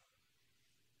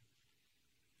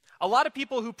 A lot of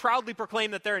people who proudly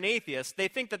proclaim that they're an atheist, they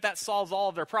think that solves all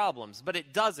of their problems, but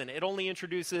it doesn't. It only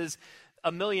introduces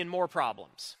a million more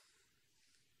problems.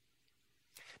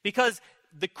 Because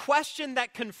the question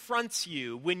that confronts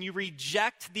you when you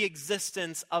reject the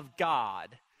existence of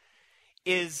God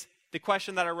is the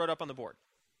question that I wrote up on the board.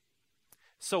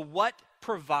 So what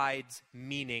provides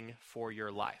meaning for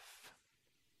your life?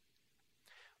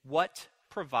 What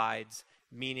provides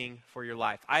meaning for your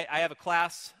life? I have a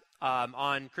class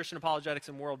on Christian apologetics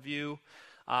and worldview.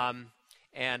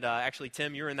 Actually,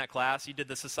 Tim, you were in that class. You did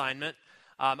this assignment.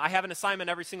 I have an assignment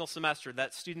every single semester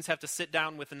that students have to sit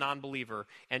down with a non-believer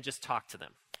and just talk to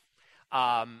them.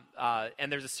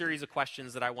 And there's a series of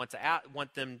questions that I want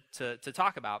them to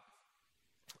talk about.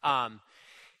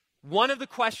 One of the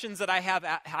questions that I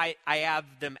have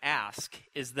them ask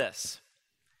is this: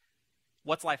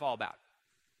 what's life all about?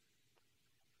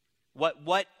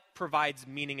 What provides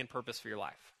meaning and purpose for your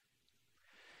life?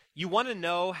 You want to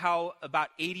know how about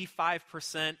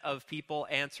 85% of people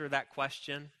answer that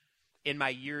question in my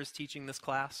years teaching this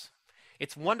class?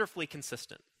 It's wonderfully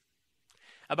consistent.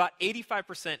 About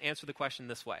 85% answer the question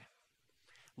this way: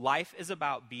 life is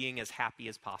about being as happy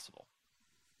as possible.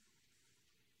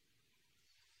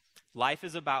 Life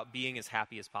is about being as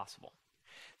happy as possible.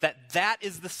 That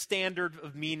is the standard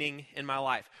of meaning in my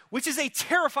life, which is a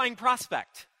terrifying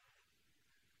prospect.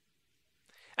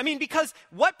 I mean, because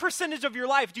what percentage of your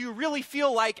life do you really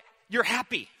feel like you're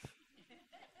happy?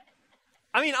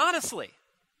 I mean, honestly.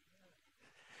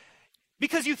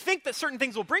 Because you think that certain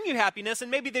things will bring you happiness,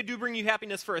 and maybe they do bring you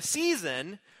happiness for a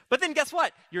season, but then guess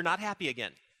what? You're not happy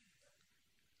again.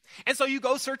 And so you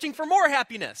go searching for more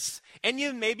happiness, and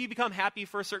you maybe become happy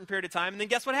for a certain period of time, and then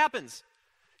guess what happens?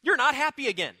 You're not happy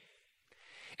again.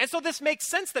 And so this makes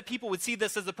sense that people would see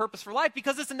this as a purpose for life,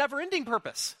 because it's a never-ending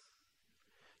purpose.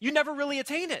 You never really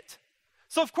attain it.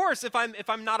 So of course, if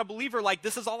I'm not a believer, like,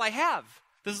 this is all I have.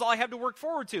 This is all I have to work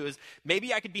forward to, is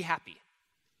maybe I could be happy.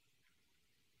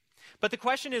 But the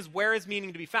question is, where is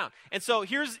meaning to be found? And so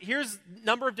here's a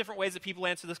number of different ways that people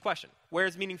answer this question. Where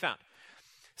is meaning found?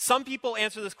 Some people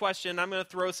answer this question. I'm going to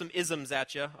throw some isms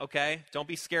at you, okay? Don't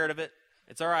be scared of it.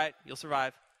 It's all right. You'll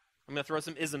survive. I'm going to throw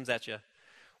some isms at you.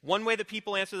 One way that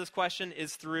people answer this question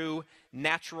is through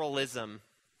naturalism.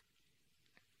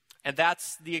 And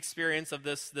that's the experience of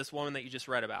this woman that you just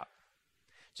read about.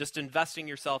 Just investing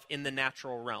yourself in the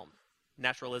natural realm.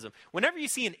 Naturalism. Whenever you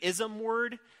see an ism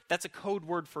word, that's a code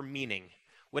word for meaning.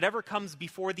 Whatever comes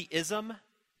before the ism,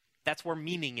 that's where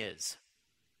meaning is.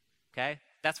 Okay?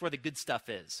 That's where the good stuff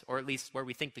is, or at least where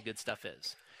we think the good stuff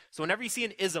is. So whenever you see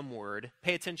an ism word,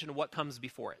 pay attention to what comes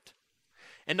before it.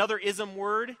 Another ism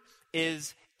word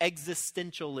is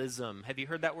existentialism. Have you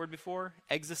heard that word before?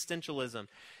 Existentialism.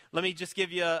 Let me just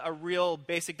give you a real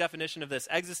basic definition of this.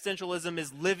 Existentialism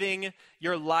is living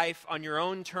your life on your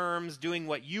own terms, doing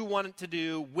what you want it to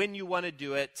do, when you want to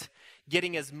do it,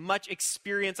 getting as much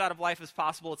experience out of life as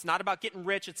possible. It's not about getting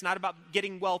rich. It's not about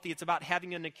getting wealthy. It's about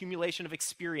having an accumulation of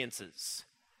experiences.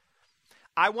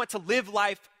 I want to live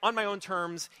life on my own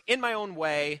terms, in my own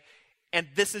way, and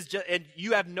and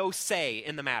you have no say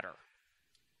in the matter.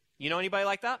 You know anybody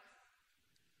like that?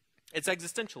 It's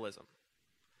existentialism.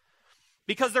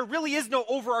 Because there really is no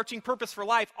overarching purpose for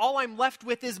life. All I'm left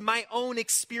with is my own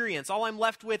experience. All I'm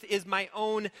left with is my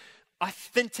own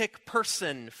authentic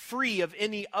person, free of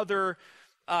any other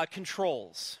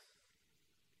controls.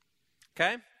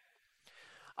 Okay?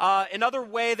 Another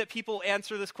way that people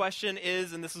answer this question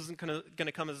is, and this isn't going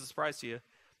to come as a surprise to you,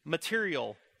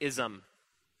 materialism.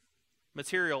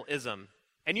 Materialism.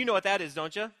 And you know what that is,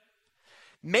 don't you?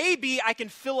 Maybe I can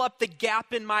fill up the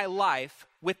gap in my life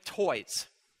with toys.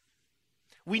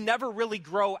 We never really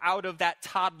grow out of that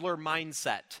toddler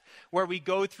mindset where we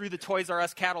go through the Toys R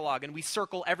Us catalog and we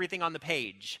circle everything on the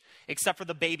page, except for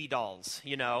the baby dolls,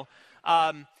 you know.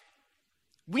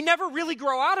 We never really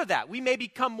grow out of that. We may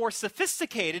become more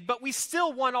sophisticated, but we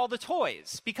still want all the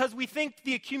toys because we think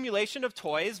the accumulation of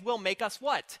toys will make us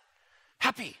what?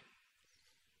 Happy.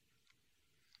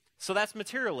 So that's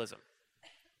materialism.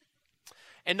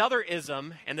 Another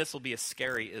ism, and this will be a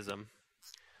scary ism,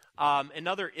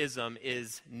 another ism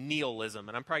is nihilism,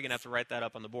 and I'm probably going to have to write that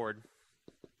up on the board.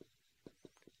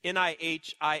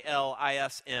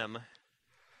 Nihilism.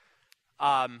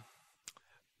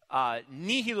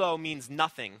 Nihilo means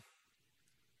nothing.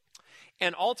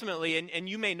 And ultimately, and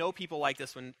you may know people like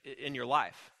this in your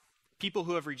life, people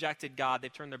who have rejected God,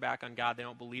 they've turned their back on God, they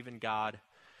don't believe in God,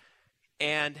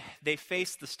 and they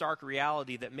face the stark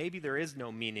reality that maybe there is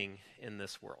no meaning in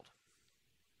this world.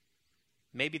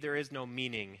 Maybe there is no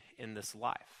meaning in this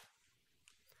life.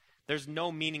 There's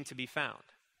no meaning to be found.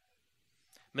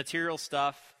 Material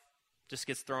stuff just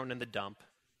gets thrown in the dump.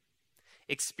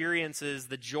 Experiences,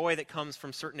 the joy that comes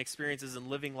from certain experiences and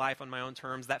living life on my own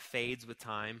terms, that fades with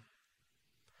time.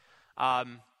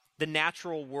 The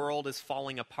natural world is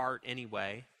falling apart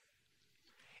anyway.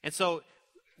 And so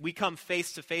we come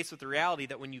face to face with the reality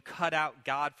that when you cut out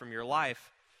God from your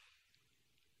life,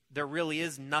 there really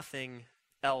is nothing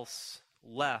else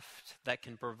left that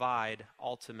can provide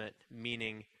ultimate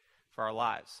meaning for our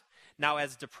lives. Now,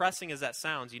 as depressing as that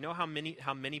sounds, you know how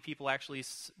many people actually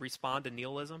respond to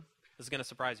nihilism? This is going to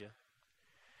surprise you.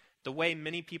 The way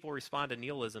many people respond to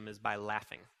nihilism is by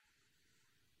laughing.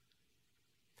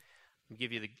 I'll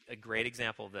give you a great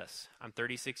example of this. I'm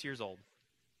 36 years old.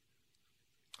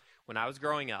 When I was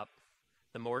growing up,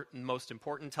 the most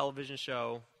important television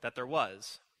show that there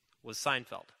was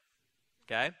Seinfeld.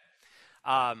 Okay?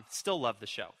 Still love the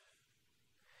show.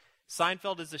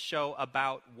 Seinfeld is a show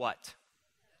about what?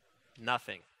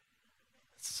 Nothing.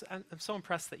 I'm so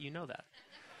impressed that you know that.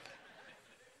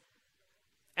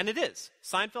 And it is.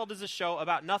 Seinfeld is a show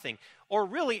about nothing. Or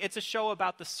really, it's a show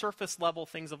about the surface level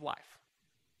things of life.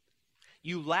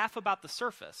 You laugh about the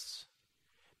surface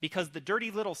because the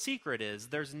dirty little secret is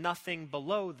there's nothing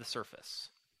below the surface.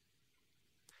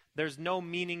 There's no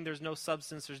meaning, there's no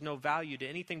substance, there's no value to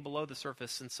anything below the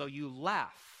surface, and so you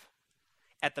laugh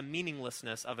at the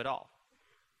meaninglessness of it all.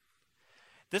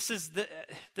 This is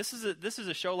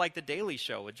a show like The Daily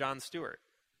Show with Jon Stewart.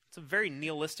 It's a very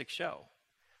nihilistic show,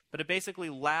 but it basically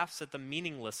laughs at the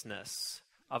meaninglessness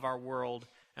of our world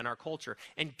and our culture.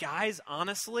 And guys,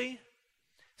 honestly,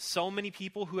 so many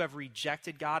people who have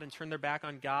rejected God and turned their back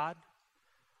on God,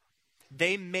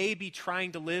 they may be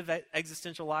trying to live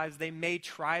existential lives. They may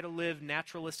try to live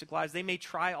naturalistic lives. They may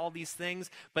try all these things,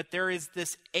 but there is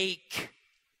this ache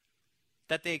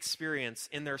that they experience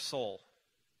in their soul.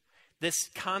 This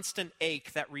constant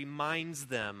ache that reminds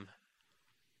them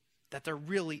that there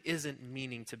really isn't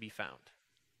meaning to be found.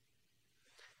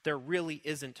 There really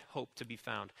isn't hope to be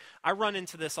found. I run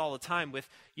into this all the time with,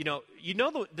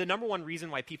 the number one reason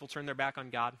why people turn their back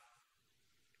on God?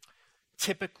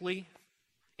 Typically,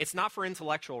 it's not for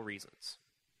intellectual reasons.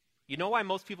 You know why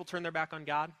most people turn their back on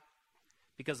God?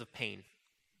 Because of pain.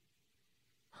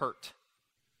 Hurt.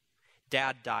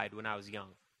 Dad died when I was young.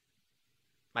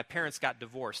 My parents got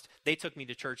divorced. They took me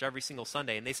to church every single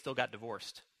Sunday, and they still got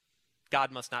divorced.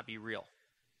 God must not be real.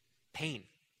 Pain.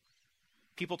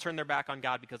 People turn their back on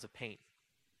God because of pain.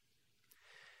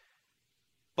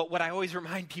 But what I always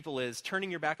remind people is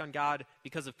turning your back on God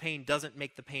because of pain doesn't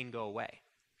make the pain go away.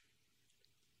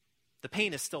 The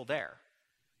pain is still there.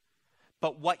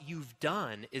 But what you've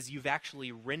done is you've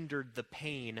actually rendered the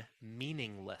pain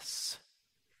meaningless.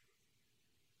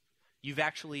 You've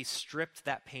actually stripped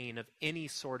that pain of any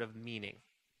sort of meaning.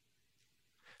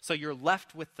 So you're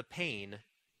left with the pain,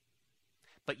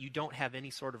 but you don't have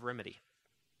any sort of remedy.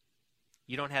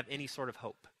 You don't have any sort of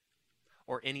hope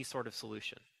or any sort of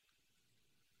solution.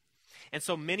 And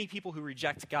so many people who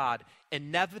reject God,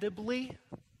 inevitably,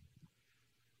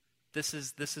 this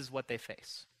is what they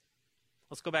face.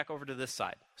 Let's go back over to this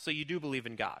side. So you do believe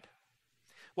in God.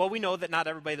 Well, we know that not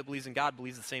everybody that believes in God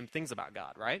believes the same things about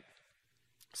God, right?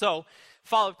 So,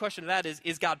 follow-up question to that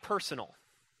is God personal?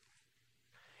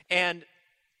 And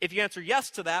If you answer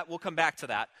yes to that, we'll come back to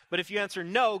that. But if you answer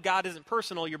no, God isn't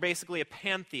personal, you're basically a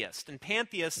pantheist. And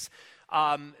pantheists,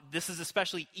 this is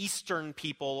especially Eastern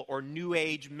people or New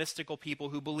Age mystical people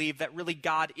who believe that really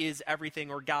God is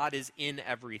everything or God is in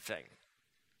everything.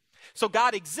 So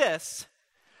God exists,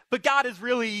 but God is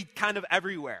really kind of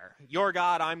everywhere. You're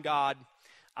God, I'm God,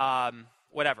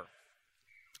 whatever.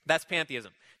 That's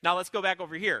pantheism. Now let's go back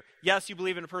over here. Yes, you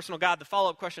believe in a personal God. The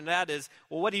follow-up question to that is,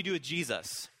 well, what do you do with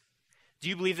Jesus? Do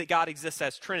you believe that God exists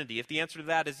as Trinity? If the answer to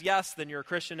that is yes, then you're a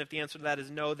Christian. If the answer to that is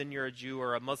no, then you're a Jew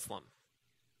or a Muslim.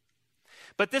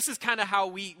 But this is kind of how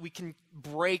we can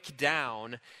break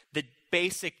down the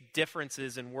basic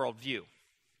differences in worldview.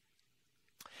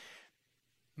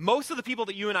 Most of the people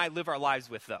that you and I live our lives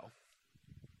with, though,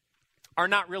 are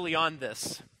not really on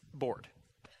this board.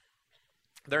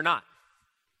 They're not.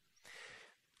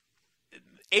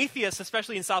 Atheists,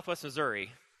 especially in Southwest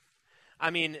Missouri, I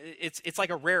mean, it's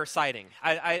like a rare sighting.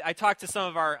 I talked to some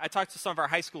of our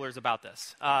high schoolers about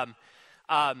this.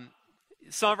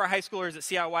 Some of our high schoolers at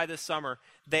CIY this summer,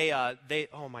 they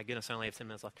oh my goodness, I only have 10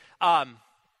 minutes left.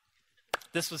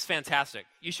 This was fantastic.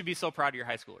 You should be so proud of your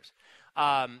high schoolers.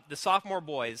 The sophomore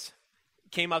boys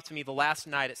came up to me the last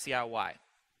night at CIY,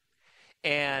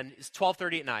 and it's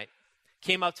 12:30 at night.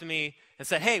 Came up to me and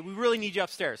said, "Hey, we really need you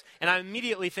upstairs." And I'm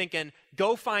immediately thinking,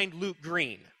 go find Luke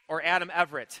Green or Adam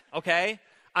Everett, okay?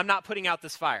 I'm not putting out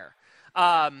this fire.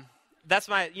 That's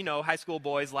my, high school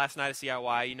boys last night at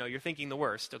CIY. You're thinking the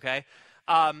worst, okay?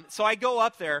 So I go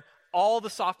up there. All the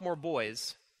sophomore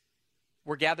boys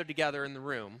were gathered together in the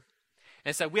room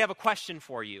and said, "We have a question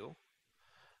for you.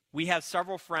 We have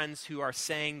several friends who are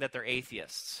saying that they're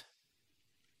atheists.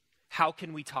 How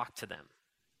can we talk to them?"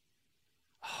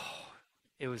 Oh,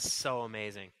 it was so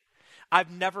amazing.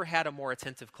 I've never had a more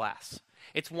attentive class.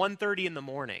 It's 1:30 in the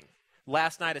morning,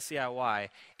 last night at CIY,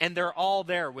 and they're all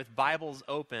there with Bibles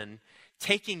open,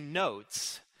 taking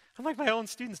notes. I'm like, my own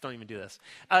students don't even do this.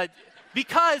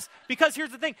 Because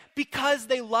here's the thing, because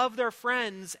they love their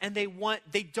friends and they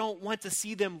don't want to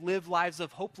see them live lives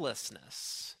of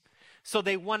hopelessness. So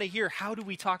they want to hear, how do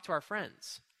we talk to our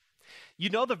friends?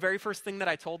 The very first thing that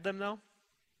I told them, though?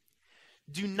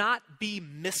 Do not be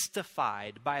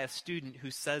mystified by a student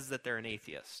who says that they're an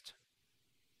atheist.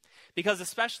 Because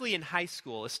especially in high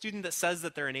school, a student that says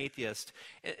that they're an atheist,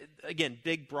 again,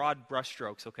 big, broad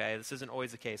brushstrokes, okay? This isn't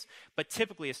always the case. But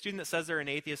typically, a student that says they're an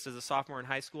atheist as a sophomore in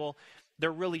high school,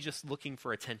 they're really just looking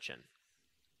for attention.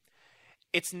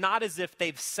 It's not as if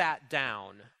they've sat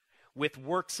down with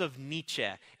works of Nietzsche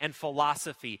and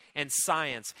philosophy and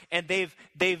science, and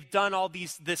they've done all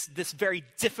this very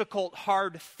difficult,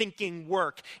 hard thinking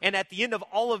work, and at the end of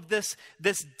all of this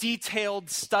detailed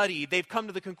study, they've come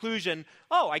to the conclusion,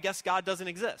 oh, I guess God doesn't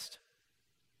exist.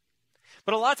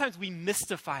 But a lot of times we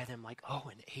mystify them like,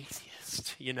 oh, an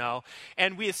atheist,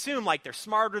 and we assume like they're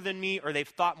smarter than me or they've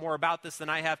thought more about this than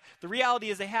I have. The reality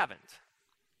is they haven't,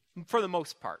 for the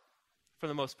most part.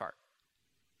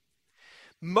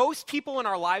 Most people in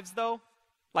our lives, though,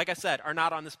 like I said, are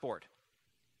not on this board.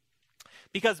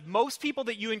 Because most people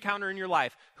that you encounter in your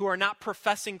life who are not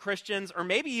professing Christians, or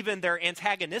maybe even they're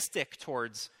antagonistic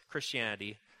towards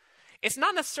Christianity, it's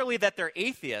not necessarily that they're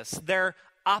atheists, they're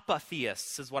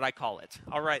apatheists is what I call it.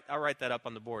 I'll write that up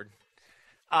on the board.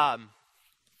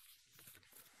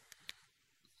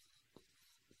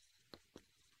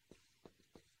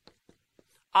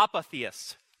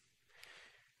 Apatheists.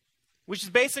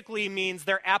 Which basically means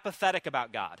they're apathetic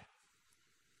about God.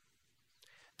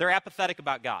 They're apathetic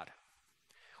about God.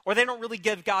 Or they don't really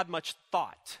give God much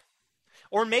thought.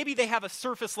 Or maybe they have a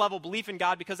surface level belief in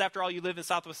God because after all, you live in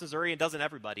Southwest Missouri and doesn't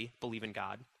everybody believe in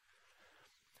God.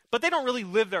 But they don't really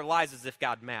live their lives as if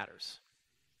God matters.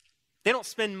 They don't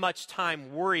spend much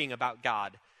time worrying about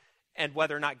God and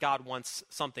whether or not God wants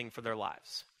something for their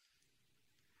lives.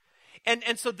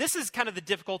 And so this is kind of the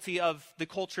difficulty of the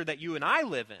culture that you and I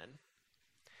live in,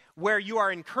 where you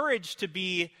are encouraged to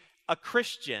be a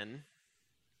Christian,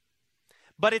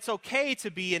 but it's okay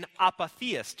to be an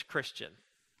apatheist Christian.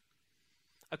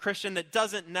 A Christian that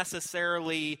doesn't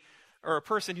necessarily, or a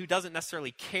person who doesn't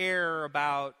necessarily care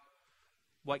about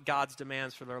what God's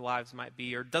demands for their lives might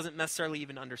be, or doesn't necessarily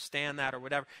even understand that or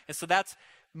whatever. And so that's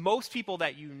most people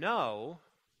that you know,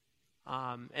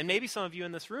 and maybe some of you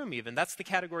in this room even, that's the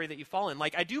category that you fall in.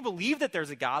 Like, I do believe that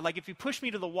there's a God. Like, if you push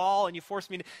me to the wall and you force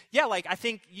me to, I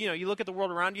think, you look at the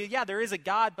world around you, there is a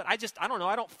God, but I don't know,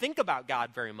 I don't think about God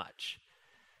very much.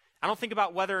 I don't think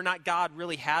about whether or not God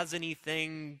really has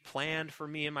anything planned for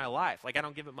me in my life. Like, I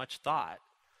don't give it much thought.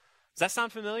 Does that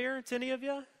sound familiar to any of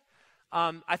you?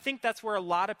 I think that's where a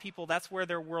lot of people, that's where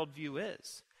their worldview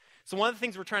is. So one of the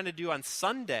things we're trying to do on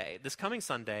Sunday, this coming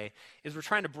Sunday, is we're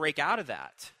trying to break out of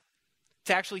that,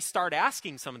 to actually start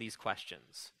asking some of these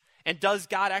questions. And does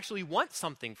God actually want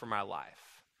something from our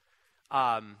life?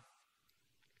 All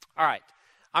right.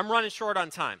 I'm running short on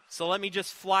time, so let me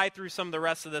just fly through some of the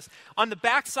rest of this. On the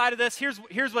back side of this,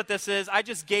 here's what this is. I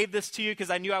just gave this to you because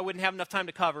I knew I wouldn't have enough time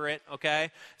to cover it,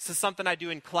 okay? This is something I do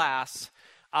in class.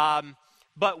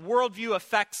 But worldview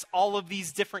affects all of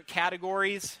these different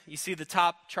categories. You see the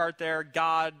top chart there: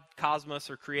 God, cosmos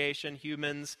or creation,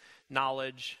 humans,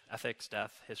 knowledge, ethics,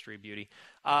 death, history, beauty.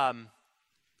 I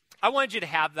wanted you to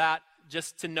have that,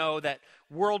 just to know that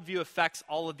worldview affects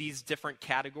all of these different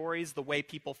categories, the way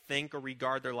people think or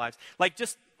regard their lives. Like,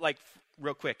 just like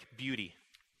real quick, beauty.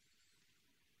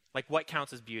 Like, what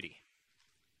counts as beauty?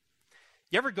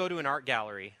 You ever go to an art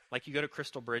gallery, like you go to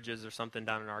Crystal Bridges or something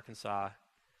down in Arkansas,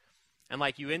 and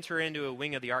like you enter into a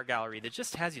wing of the art gallery that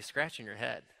just has you scratching your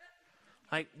head.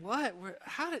 Like, what?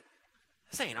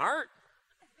 This ain't art.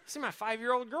 I see my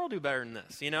 5-year-old girl do better than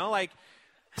this, you know? Like,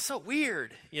 it's so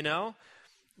weird, you know?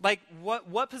 Like,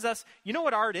 what possess... You know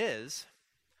what art is?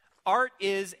 Art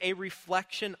is a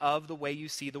reflection of the way you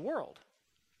see the world.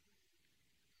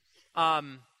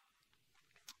 Art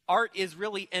is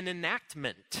really an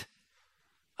enactment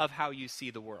of how you see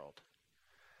the world.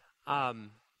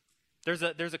 There's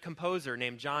a composer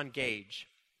named John Gage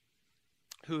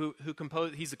who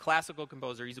composed... He's a classical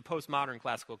composer. He's a postmodern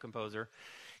classical composer.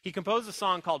 He composed a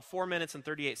song called 4 minutes and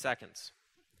 38 seconds.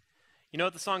 You know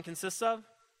what the song consists of?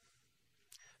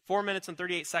 4 minutes and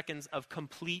 38 seconds of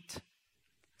complete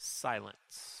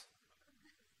silence.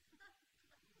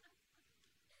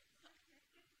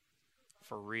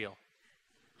 For real.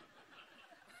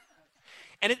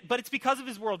 But it's because of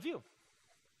his worldview.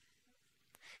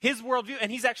 His worldview,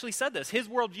 and he's actually said this, his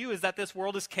worldview is that this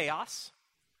world is chaos.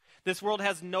 This world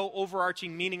has no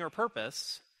overarching meaning or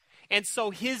purpose. And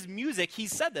so his music, he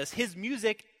said this, his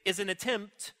music is an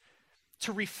attempt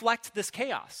to reflect this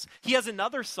chaos. He has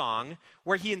another song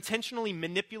where he intentionally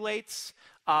manipulates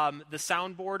the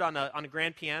soundboard on a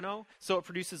grand piano, so it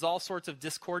produces all sorts of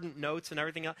discordant notes and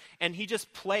everything else, and he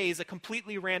just plays a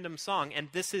completely random song, and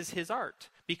this is his art,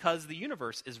 because the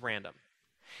universe is random.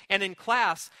 And in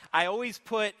class, I always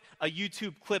put a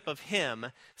YouTube clip of him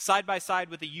side by side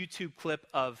with a YouTube clip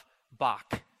of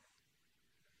Bach,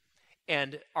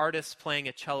 and artists playing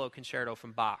a cello concerto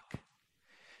from Bach,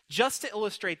 just to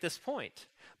illustrate this point.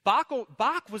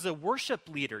 Bach was a worship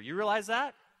leader. You realize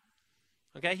that?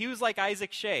 Okay, he was like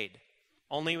Isaac Shade,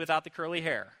 only without the curly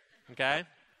hair. Okay?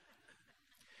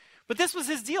 But this was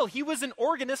his deal. He was an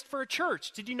organist for a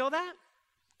church. Did you know that?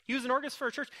 He was an organist for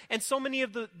a church. And so many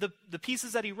of the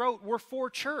pieces that he wrote were for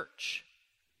church.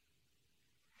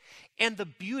 And the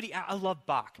beauty, I love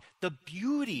Bach, the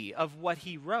beauty of what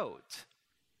he wrote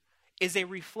is a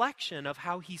reflection of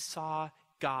how he saw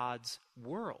God's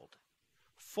world,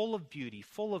 full of beauty,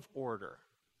 full of order.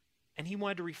 And he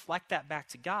wanted to reflect that back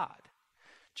to God.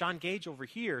 John Gage over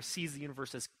here sees the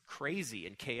universe as crazy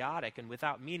and chaotic and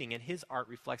without meaning, and his art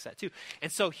reflects that too.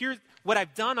 And so here's what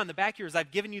I've done on the back here is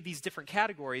I've given you these different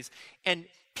categories, and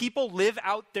people live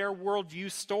out their worldview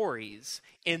stories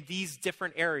in these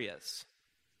different areas.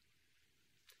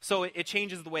 So it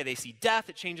changes the way they see death,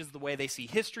 it changes the way they see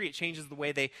history, it changes the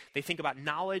way they think about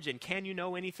knowledge, and can you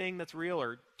know anything that's real,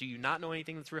 or do you not know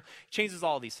anything that's real? It changes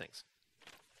all these things.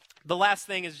 The last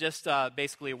thing is just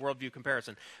basically a worldview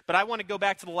comparison. But I want to go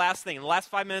back to the last thing, in the last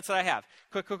 5 minutes that I have.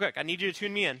 Quick. I need you to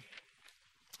tune me in.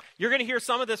 You're going to hear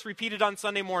some of this repeated on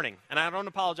Sunday morning, and I don't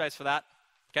apologize for that,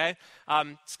 okay?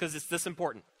 It's because it's this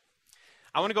important.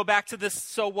 I want to go back to this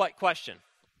so what question.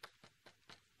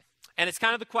 And it's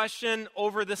kind of the question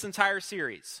over this entire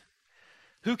series.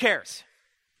 Who cares?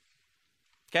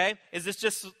 Okay? Is this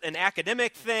just an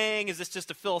academic thing? Is this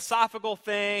just a philosophical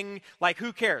thing? Like,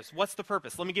 who cares? What's the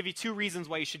purpose? Let me give you 2 reasons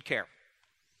why you should care.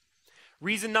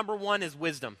 Reason number 1 is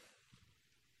wisdom.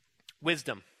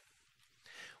 Wisdom.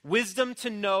 Wisdom to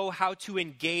know how to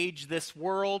engage this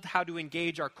world, how to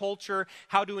engage our culture,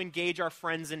 how to engage our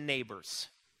friends and neighbors.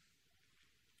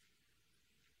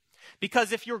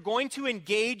 Because if you're going to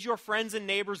engage your friends and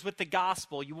neighbors with the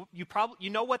gospel, you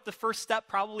know what the first step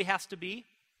probably has to be?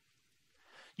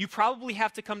 You probably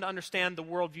have to come to understand the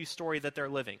worldview story that they're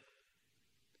living.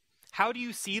 How do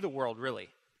you see the world, really?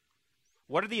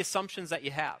 What are the assumptions that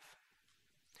you have?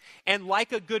 And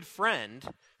like a good friend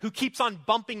who keeps on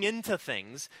bumping into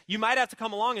things, you might have to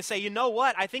come along and say, you know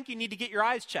what? I think you need to get your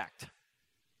eyes checked.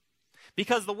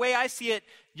 Because the way I see it,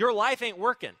 your life ain't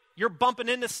working. You're bumping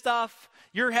into stuff.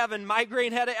 You're having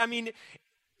migraine headache. I mean,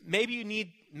 maybe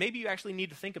you actually need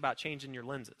to think about changing your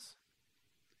lenses.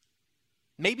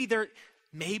 Maybe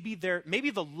maybe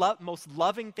the most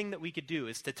loving thing that we could do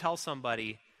is to tell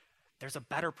somebody there's a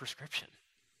better prescription.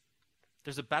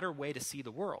 There's a better way to see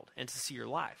the world and to see your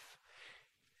life.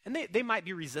 And they might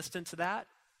be resistant to that.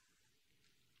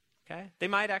 Okay? They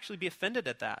might actually be offended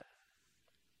at that,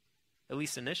 at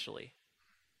least initially.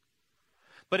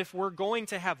 But if we're going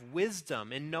to have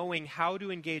wisdom in knowing how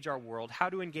to engage our world, how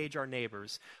to engage our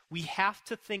neighbors, we have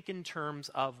to think in terms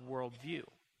of worldview.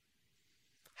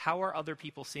 How are other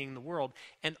people seeing the world?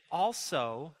 And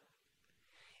also,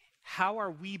 how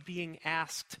are we being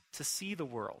asked to see the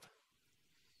world?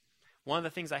 One of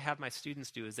the things I have my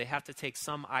students do is they have to take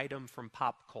some item from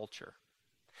pop culture.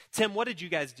 Tim, what did you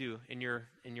guys do in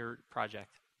your project?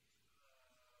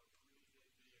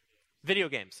 Video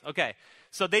games. Okay.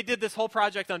 So they did this whole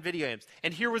project on video games.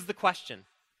 And here was the question.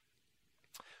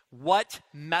 What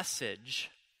message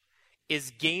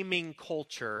is gaming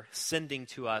culture sending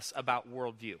to us about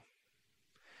worldview?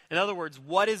 In other words,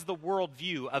 what is the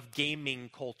worldview of gaming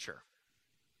culture?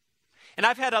 And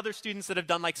I've had other students that have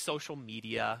done like social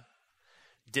media,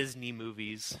 Disney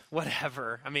movies,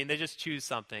 whatever. I mean, they just choose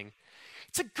something.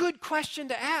 It's a good question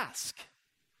to ask.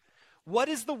 What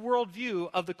is the worldview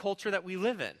of the culture that we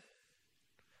live in?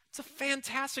 It's a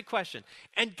fantastic question.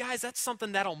 And guys, that's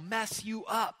something that'll mess you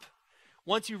up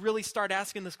once you really start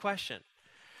asking this question.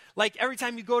 Like every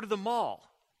time you go to the mall,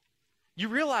 you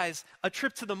realize a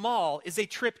trip to the mall is a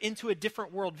trip into a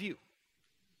different worldview.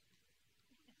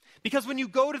 Because when you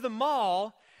go to the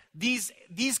mall, these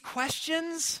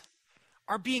questions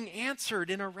are being answered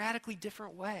in a radically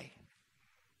different way.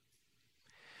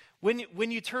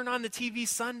 When you turn on the TV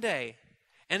Sunday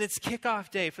and it's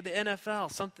kickoff day for the NFL,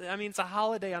 it's a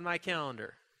holiday on my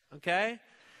calendar, okay?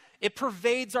 It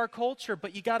pervades our culture,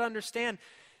 but you got to understand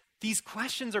these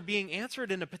questions are being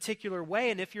answered in a particular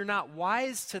way, and if you're not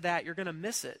wise to that, you're going to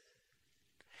miss it.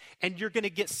 And you're going to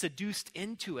get seduced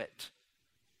into it.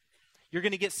 You're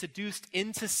going to get seduced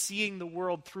into seeing the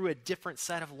world through a different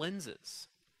set of lenses.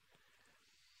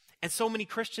 And so many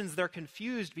Christians, they're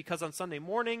confused because on Sunday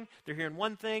morning, they're hearing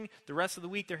one thing. The rest of the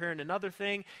week, they're hearing another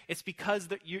thing. It's because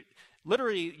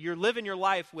you're living your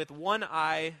life with one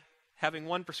eye having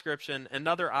one prescription,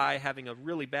 another eye having a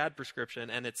really bad prescription,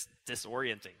 and it's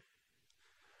disorienting.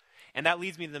 And that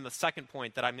leads me to the second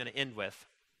point that I'm going to end with.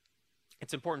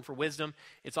 It's important for wisdom.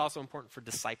 It's also important for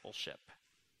discipleship.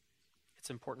 It's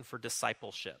important for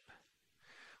discipleship,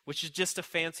 which is just a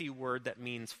fancy word that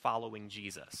means following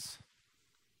Jesus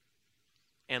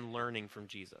and learning from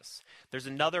Jesus. There's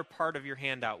another part of your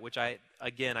handout, which I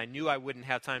knew I wouldn't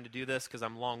have time to do this because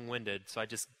I'm long-winded, so I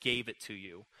just gave it to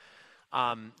you.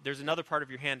 There's another part of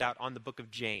your handout on the book of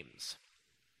James.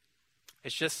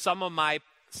 It's just some of my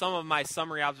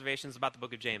summary observations about the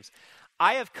book of James.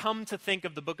 I have come to think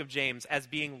of the book of James as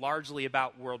being largely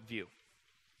about worldview.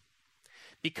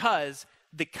 Because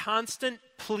the constant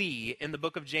plea in the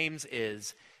book of James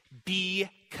is, be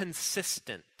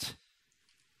consistent.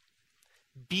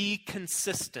 Be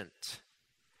consistent.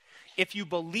 If you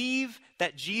believe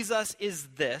that Jesus is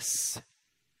this,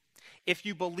 if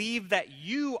you believe that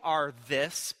you are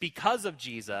this because of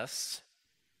Jesus,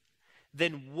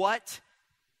 then what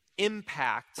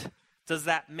impact does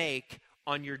that make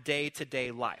on your day-to-day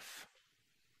life?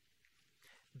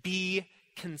 Be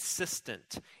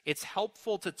consistent. It's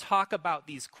helpful to talk about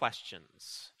these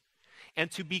questions and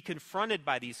to be confronted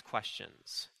by these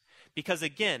questions. Because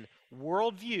again,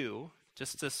 worldview,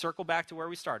 just to circle back to where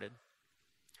we started,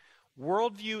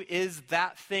 worldview is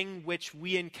that thing which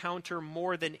we encounter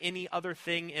more than any other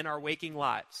thing in our waking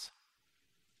lives.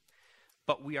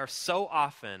 But we are so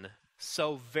often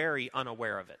so very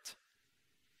unaware of it.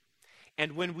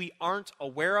 And when we aren't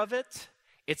aware of it,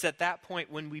 it's at that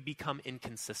point when we become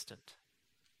inconsistent.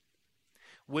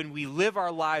 When we live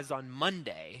our lives on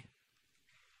Monday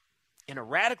in a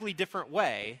radically different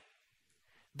way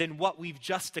than what we've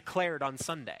just declared on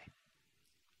Sunday.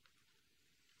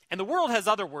 And the world has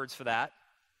other words for that,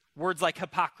 words like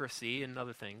hypocrisy and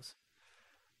other things.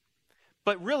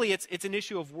 But really, it's an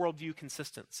issue of worldview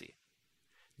consistency.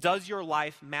 Does your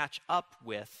life match up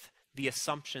with the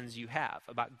assumptions you have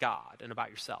about God and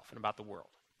about yourself and about the world?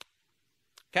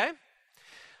 Okay?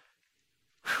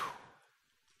 Whew.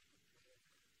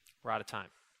 We're out of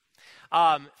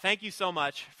time. Thank you so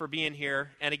much for being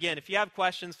here. And again, if you have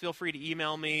questions, feel free to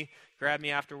email me, grab me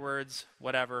afterwards,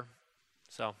 whatever.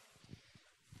 So,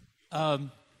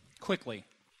 quickly.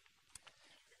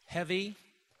 Heavy,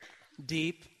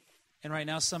 deep, and right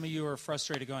now some of you are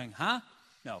frustrated going, huh?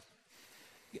 No.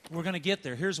 We're going to get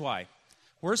there. Here's why.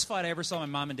 Worst fight I ever saw my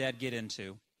mom and dad get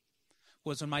into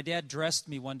was when my dad dressed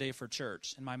me one day for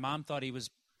church, and my mom thought he was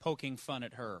poking fun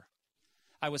at her.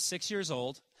 I was 6 years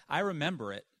old. I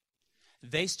remember it.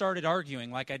 They started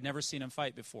arguing like I'd never seen them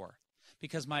fight before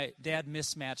because my dad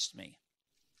mismatched me.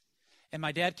 And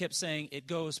my dad kept saying, it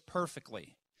goes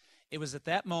perfectly. It was at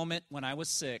that moment when I was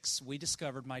 6, we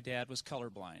discovered my dad was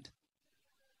colorblind.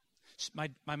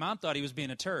 My mom thought he was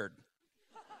being a turd.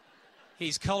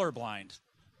 He's colorblind.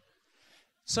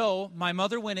 So my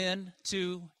mother went in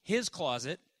to his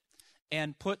closet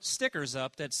and put stickers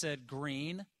up that said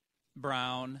green,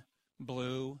 brown,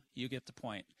 blue, you get the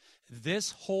point.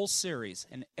 This whole series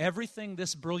and everything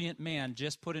this brilliant man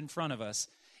just put in front of us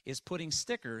is putting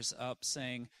stickers up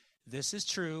saying, this is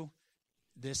true,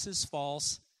 this is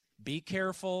false, be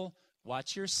careful,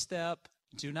 watch your step,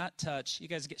 do not touch. You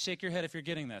guys shake your head if you're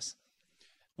getting this.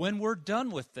 When we're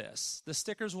done with this, the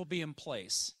stickers will be in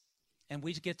place, and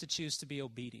we get to choose to be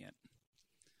obedient.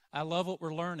 I love what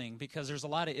we're learning because there's a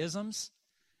lot of isms.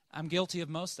 I'm guilty of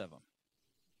most of them,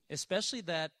 especially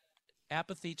that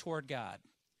apathy toward God.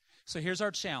 So here's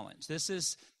our challenge.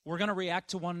 We're going to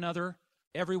react to one another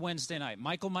every Wednesday night.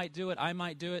 Michael might do it. I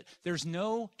might do it. There's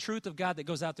no truth of God that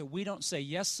goes out that we don't say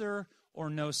yes, sir, or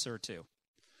no, sir, to.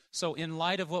 So in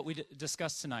light of what we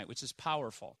discussed tonight, which is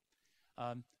powerful,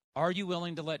 are you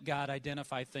willing to let God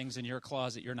identify things in your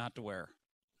closet you're not to wear?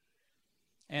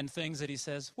 And things that he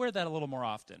says, wear that a little more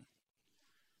often.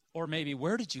 Or maybe,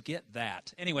 where did you get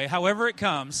that? Anyway, however it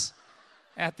comes,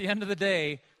 at the end of the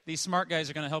day, these smart guys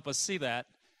are going to help us see that.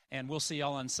 And we'll see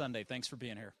y'all on Sunday. Thanks for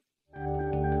being here.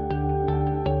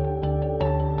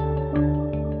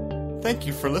 Thank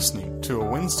you for listening to a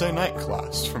Wednesday night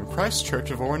class from Christ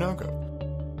Church of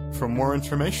Oronogo. For more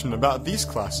information about these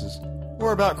classes,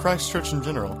 or about Christ Church in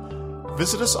general,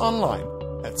 visit us online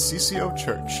at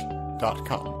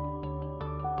ccochurch.com.